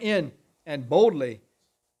 he went in and boldly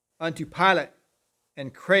unto Pilate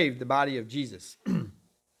and craved the body of Jesus.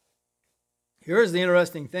 Here's the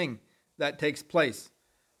interesting thing that takes place.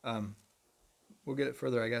 We'll get it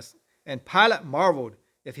further, I guess. And Pilate marveled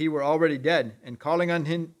if he were already dead, and calling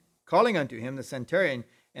unto him the centurion,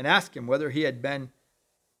 and asked him whether he had been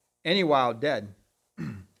any while dead.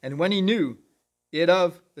 And when he knew it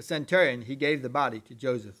of the centurion, he gave the body to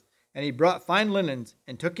Joseph. And he brought fine linens,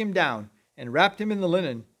 and took him down, and wrapped him in the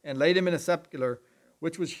linen, and laid him in a sepulchre,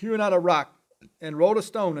 which was hewn out of rock, and rolled a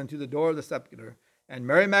stone unto the door of the sepulchre. And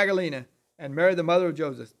Mary Magdalene, and Mary the mother of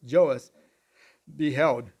Joas,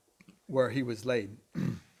 beheld where he was laid.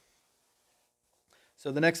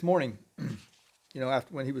 So the next morning,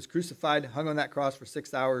 after when he was crucified, hung on that cross for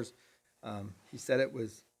 6 hours, he said, it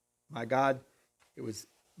was my God,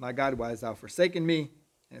 why hast thou forsaken me?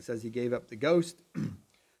 And it says he gave up the ghost.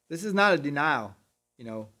 This is not a denial,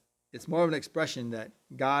 it's more of an expression that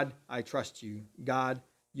God, I trust you. God,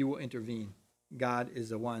 you will intervene. God is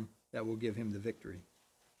the one that will give him the victory.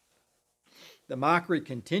 The mockery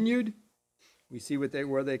continued. We see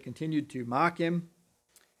where they continued to mock him.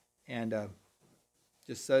 And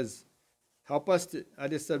just says, help us to,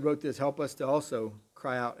 wrote this, help us to also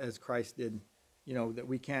cry out as Christ did, that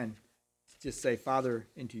we can just say, Father,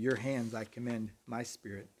 into your hands I commend my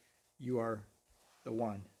spirit. You are the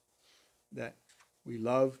one that we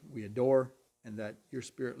love, we adore, and that your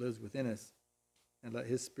spirit lives within us, and let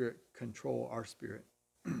his spirit control our spirit.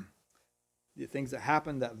 The things that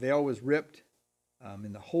happened, that veil was ripped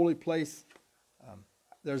in the holy place.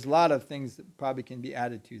 There's a lot of things that probably can be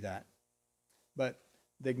added to that. But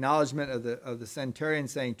the acknowledgement of the centurion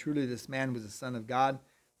saying, truly this man was the Son of God,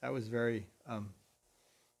 that was very,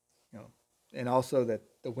 and also that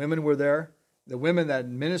the women were there, the women that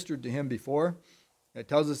ministered to him before. It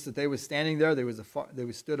tells us that they were standing there,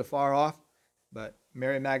 they stood afar off, but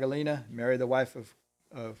Mary Magdalene, Mary the wife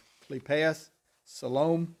of Cleopas,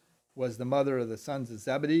 Salome was the mother of the sons of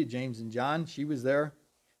Zebedee, James and John. She was there.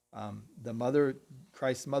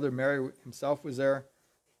 Christ's mother, Mary himself was there.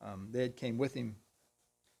 They had came with him.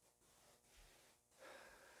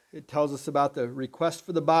 It tells us about the request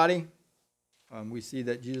for the body. We see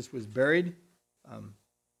that Jesus was buried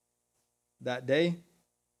that day.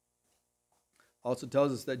 Also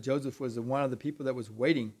tells us that Joseph was one of the people that was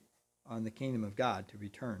waiting on the kingdom of God to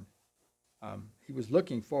return. He was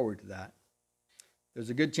looking forward to that. There's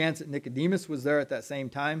a good chance that Nicodemus was there at that same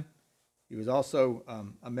time. He was also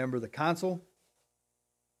a member of the council.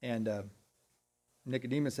 And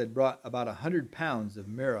Nicodemus had brought about 100 pounds of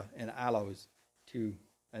myrrh and aloes to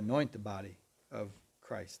anoint the body of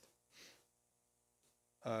Christ.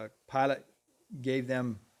 Pilate gave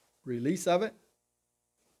them release of it.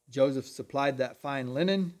 Joseph supplied that fine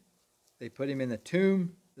linen. They put him in the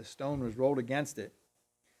tomb. The stone was rolled against it.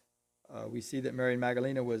 We see that Mary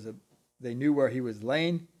Magdalene they knew where he was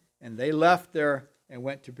laying, and they left there and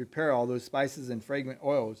went to prepare all those spices and fragrant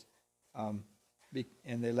oils, and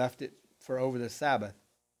they left it for over the Sabbath,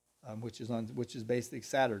 which is basically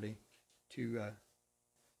Saturday, to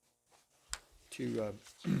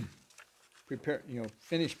prepare,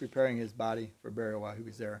 finish preparing his body for burial while he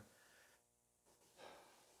was there.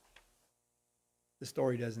 The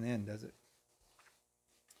story doesn't end, does it?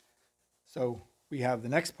 So we have the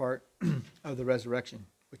next part of the resurrection,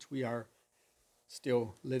 which we are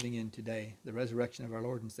still living in today, the resurrection of our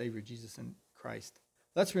Lord and Savior Jesus and Christ.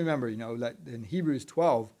 Let's remember, that in Hebrews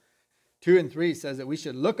 12, 2 and 3 says that we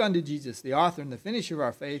should look unto Jesus, the author and the finisher of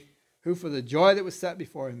our faith, who for the joy that was set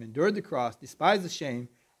before him endured the cross, despised the shame,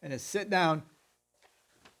 and has sit down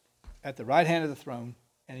at the right hand of the throne,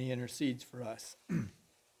 and he intercedes for us.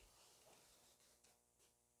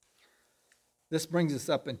 This brings us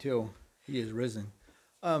up until he is risen.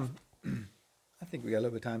 I think we got a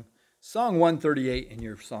little bit of time. Song 138 in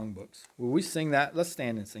your songbooks. Will we sing that? Let's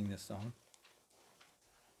stand and sing this song.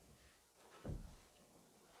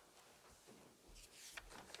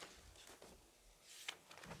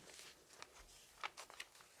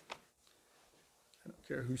 I don't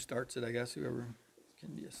care who starts it, I guess. Whoever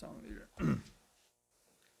can be a song leader.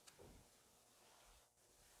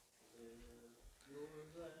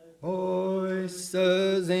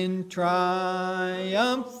 Voices in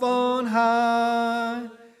triumph on high,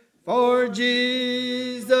 for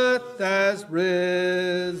Jesus has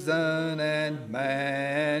risen, and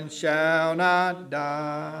man shall not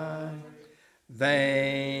die.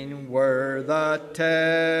 Vain were the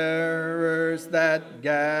terrors that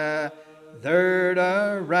gathered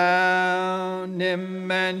around him,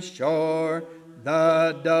 and sure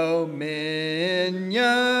the dominion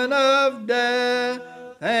of death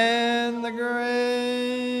and the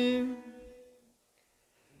grave.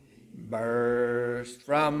 Burst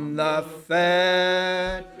from the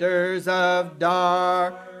fetters of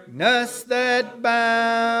darkness that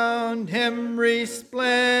bound him,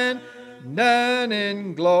 resplendent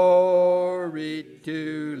in glory,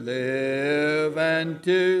 to live and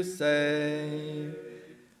to save.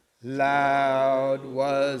 Loud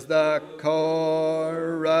was the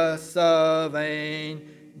chorus of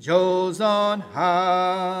angels on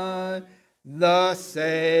high. The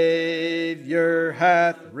Savior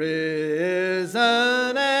hath risen,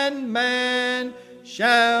 and man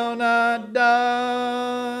shall not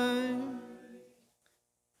die.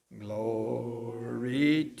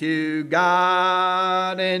 Glory to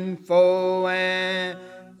God in full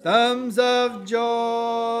anthems of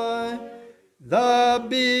joy. The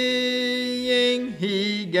being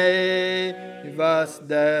he gave us,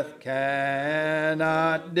 death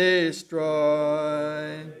cannot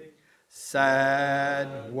destroy.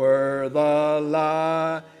 Sad were the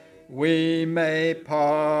life we may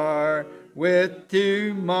part with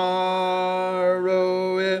tomorrow,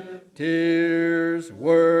 if tears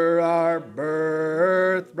were our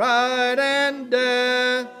birthright and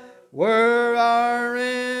death were our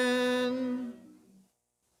end.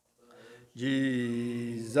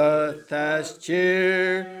 Jesus has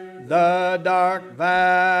cheered the dark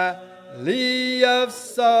valley of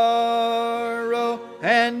sorrow,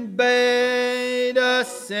 and bade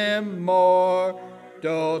us immortal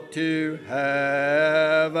to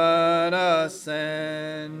heaven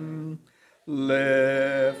ascend.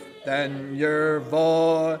 Lift then your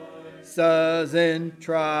voices in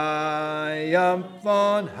triumph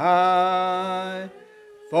on high,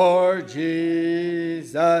 for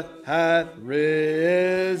Jesus hath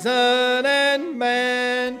risen, and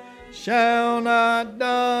man shall not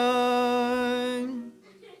die.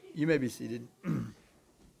 You may be seated.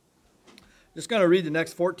 Just going to read the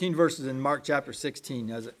next 14 verses in Mark chapter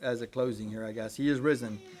 16 as a closing here, I guess. He is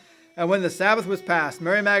risen. And when the Sabbath was past,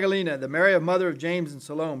 Mary Magdalene, the Mary of mother of James and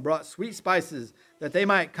Salome, brought sweet spices that they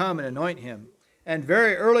might come and anoint him. And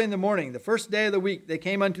very early in the morning, the first day of the week, they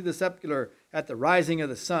came unto the sepulchre at the rising of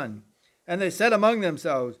the sun. And they said among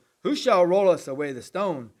themselves, Who shall roll us away the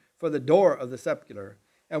stone for the door of the sepulchre?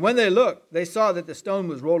 And when they looked, they saw that the stone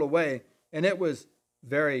was rolled away, and it was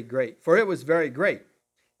very great. For it was very great.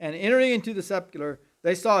 And entering into the sepulchre,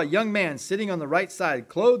 they saw a young man sitting on the right side,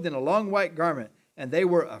 clothed in a long white garment, and they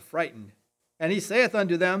were affrighted. And he saith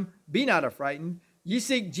unto them, Be not affrighted. Ye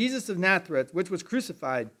seek Jesus of Nazareth, which was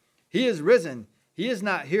crucified. He is risen. He is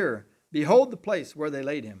not here. Behold the place where they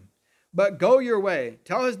laid him. But go your way.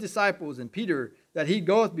 Tell his disciples and Peter that he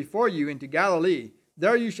goeth before you into Galilee.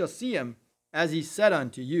 There you shall see him, as he said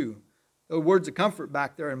unto you. The words of comfort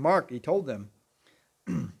back there in Mark, he told them.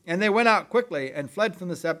 And they went out quickly and fled from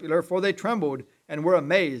the sepulchre, for they trembled and were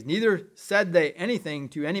amazed. Neither said they anything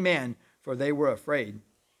to any man, for they were afraid.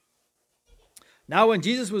 Now when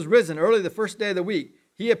Jesus was risen early the first day of the week,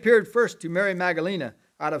 he appeared first to Mary Magdalene,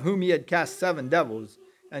 out of whom he had cast 7 devils.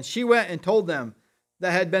 And she went and told them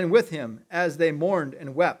that had been with him, as they mourned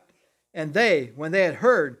and wept. And they, when they had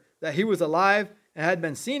heard that he was alive and had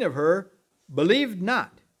been seen of her, believed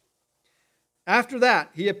not. After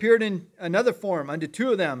that, he appeared in another form unto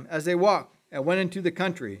 2 of them as they walked and went into the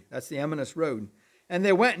country. That's the Emmaus road. And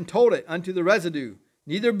they went and told it unto the residue.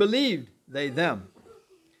 Neither believed they them.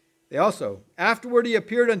 They also, afterward he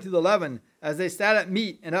appeared unto the 11 as they sat at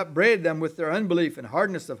meat, and upbraided them with their unbelief and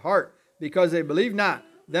hardness of heart, because they believed not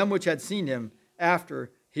them which had seen him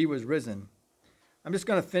after he was risen. I'm just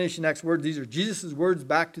going to finish the next words. These are Jesus' words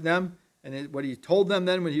back to them. And what he told them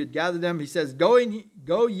then when he had gathered them, he says, Go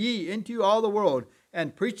ye into all the world,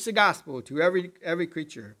 and preach the gospel to every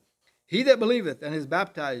creature. He that believeth and is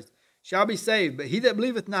baptized shall be saved, but he that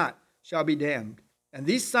believeth not shall be damned. And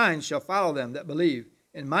these signs shall follow them that believe.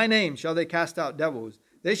 In my name shall they cast out devils.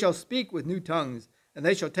 They shall speak with new tongues, and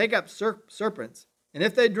they shall take up serpents. And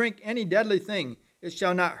if they drink any deadly thing, it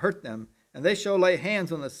shall not hurt them. And they shall lay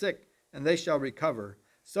hands on the sick, and they shall recover.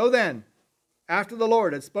 So then, after the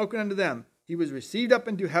Lord had spoken unto them, he was received up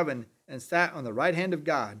into heaven, and sat on the right hand of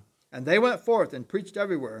God. And they went forth and preached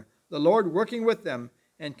everywhere, the Lord working with them,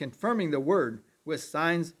 and confirming the word with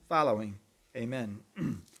signs following. Amen.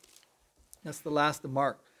 That's the last of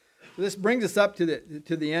Mark. So this brings us up to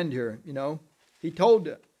the end here. You know, he told,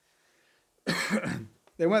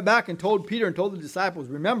 they went back and told Peter and told the disciples,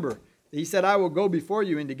 remember, he said, I will go before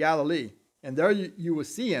you into Galilee. And there you will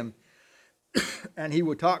see him, and he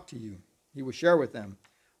will talk to you. He will share with them.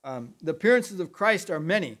 The appearances of Christ are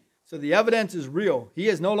many, so the evidence is real. He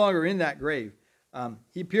is no longer in that grave.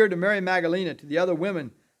 He appeared to Mary Magdalene, to the other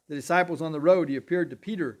women, the disciples on the road. He appeared to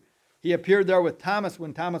Peter. He appeared there with Thomas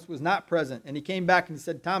when Thomas was not present. And he came back and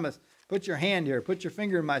said, Thomas, put your hand here. Put your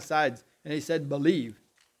finger in my sides. And he said, believe.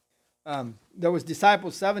 There was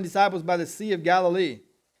 7 disciples by the Sea of Galilee.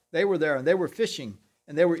 They were there, and they were fishing,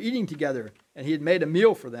 and they were eating together, and he had made a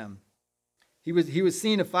meal for them. He was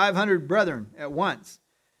seen of 500 brethren at once.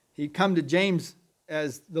 He'd come to James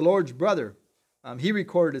as the Lord's brother. He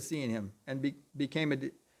recorded seeing him and became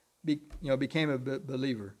a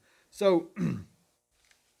believer. So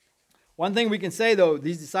one thing we can say, though,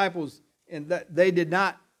 these disciples, and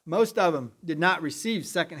that most of them did not receive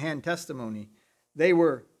secondhand testimony. They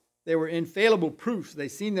were infallible proofs. They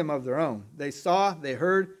seen them of their own. They saw, they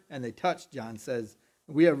heard, and they touched, John says.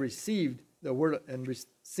 We have received the word and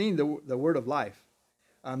seen the word of life.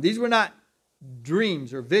 These were not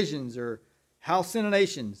dreams or visions or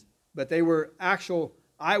hallucinations, but they were actual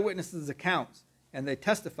eyewitnesses' accounts, and they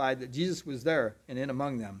testified that Jesus was there and in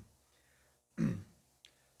among them.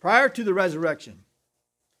 Prior to the resurrection,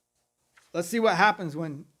 let's see what happens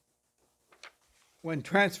when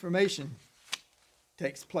transformation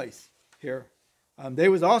takes place here. They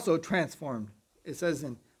was also transformed. It says,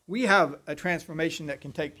 and we have a transformation that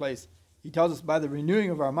can take place. He tells us by the renewing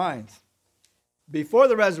of our minds. Before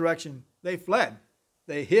the resurrection, they fled.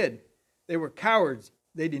 They hid. They were cowards.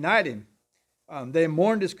 They denied him. They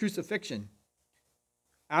mourned his crucifixion.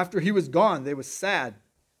 After he was gone, they were sad.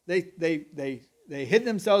 They hid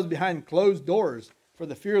themselves behind closed doors for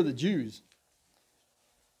the fear of the Jews.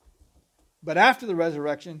 But after the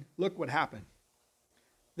resurrection, look what happened.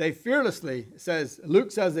 They fearlessly,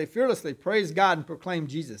 Luke says, they fearlessly praised God and proclaimed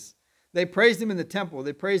Jesus. They praised him in the temple.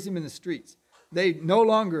 They praised him in the streets. They no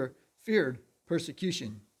longer feared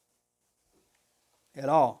persecution at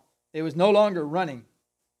all. It was no longer running.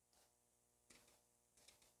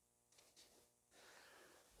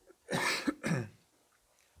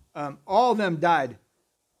 All of them died.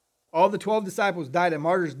 All the 12 disciples died a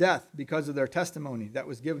martyr's death because of their testimony that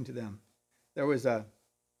was given to them. There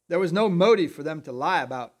was no motive for them to lie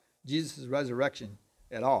about Jesus' resurrection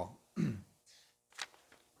at all.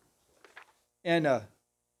 And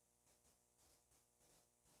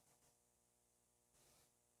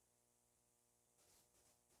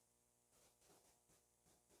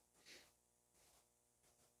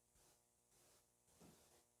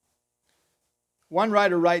one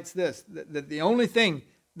writer writes this, that the only thing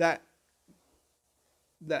that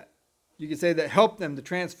you could say that helped them to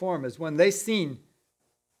transform is when they seen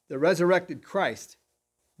the resurrected Christ,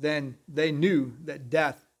 then they knew that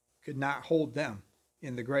death could not hold them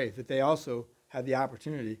in the grave, that they also had the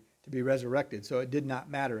opportunity to be resurrected, so it did not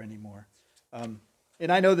matter anymore.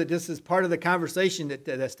 And I know that this is part of the conversation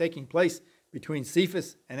that's taking place between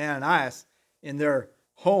Cephas and Ananias in their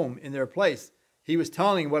home, in their place. He was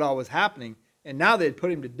telling what all was happening, and now they had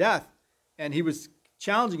put him to death, and he was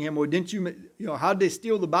challenging him. Well, didn't how did they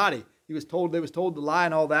steal the body? They was told to lie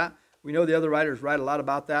and all that. We know the other writers write a lot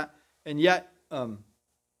about that. And yet,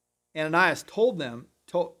 Ananias told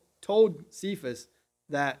Cephas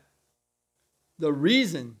that the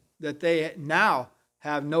reason that they now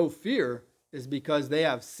have no fear is because they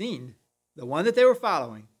have seen the one that they were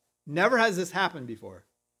following. Never has this happened before.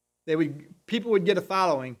 People would get a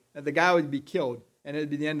following, and the guy would be killed, and it would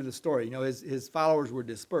be the end of the story. His followers were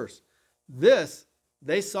dispersed. This,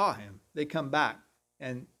 they saw him. They come back,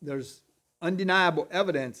 and there's undeniable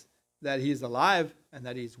evidence that he's alive and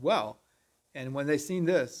that he's well. And when they seen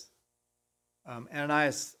this,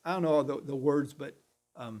 Ananias, I don't know the words, but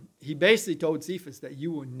he basically told Cephas that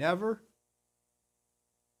you will never.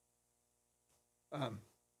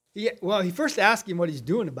 He first asked him what he's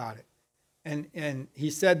doing about it. And he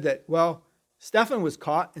said that, Stephen was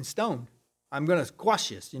caught and stoned. I'm going to squash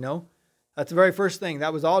this, That's the very first thing.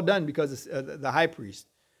 That was all done because of the high priest.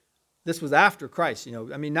 This was after Christ,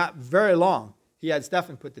 not very long. He had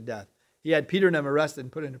Stephen put to death. He had Peter and them arrested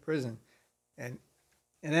and put into prison. And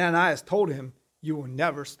Ananias told him, you will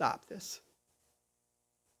never stop this.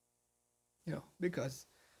 Because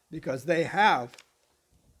they have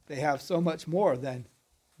so much more than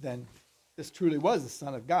this truly was the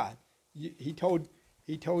Son of God. He told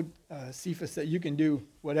Cephas that you can do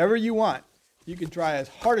whatever you want. You can try as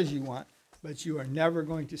hard as you want, but you are never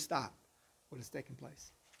going to stop what has taken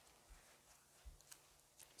place.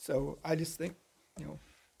 So I just think,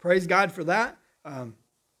 praise God for that.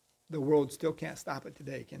 The world still can't stop it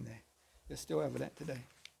today, can they? It's still evident today.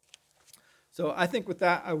 So I think with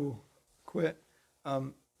that, I will quit.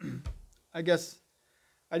 I guess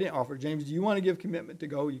I didn't offer. James, do you want to give commitment to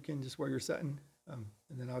go? You can just where you're sitting. And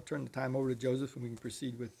then I'll turn the time over to Joseph and we can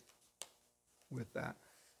proceed with that.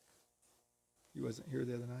 He wasn't here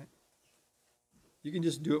the other night. You can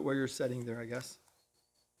just do it where you're sitting there, I guess.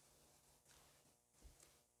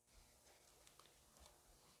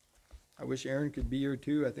 I wish Aaron could be here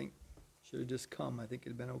too. I think should have just come. I think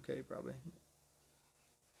it'd been okay probably.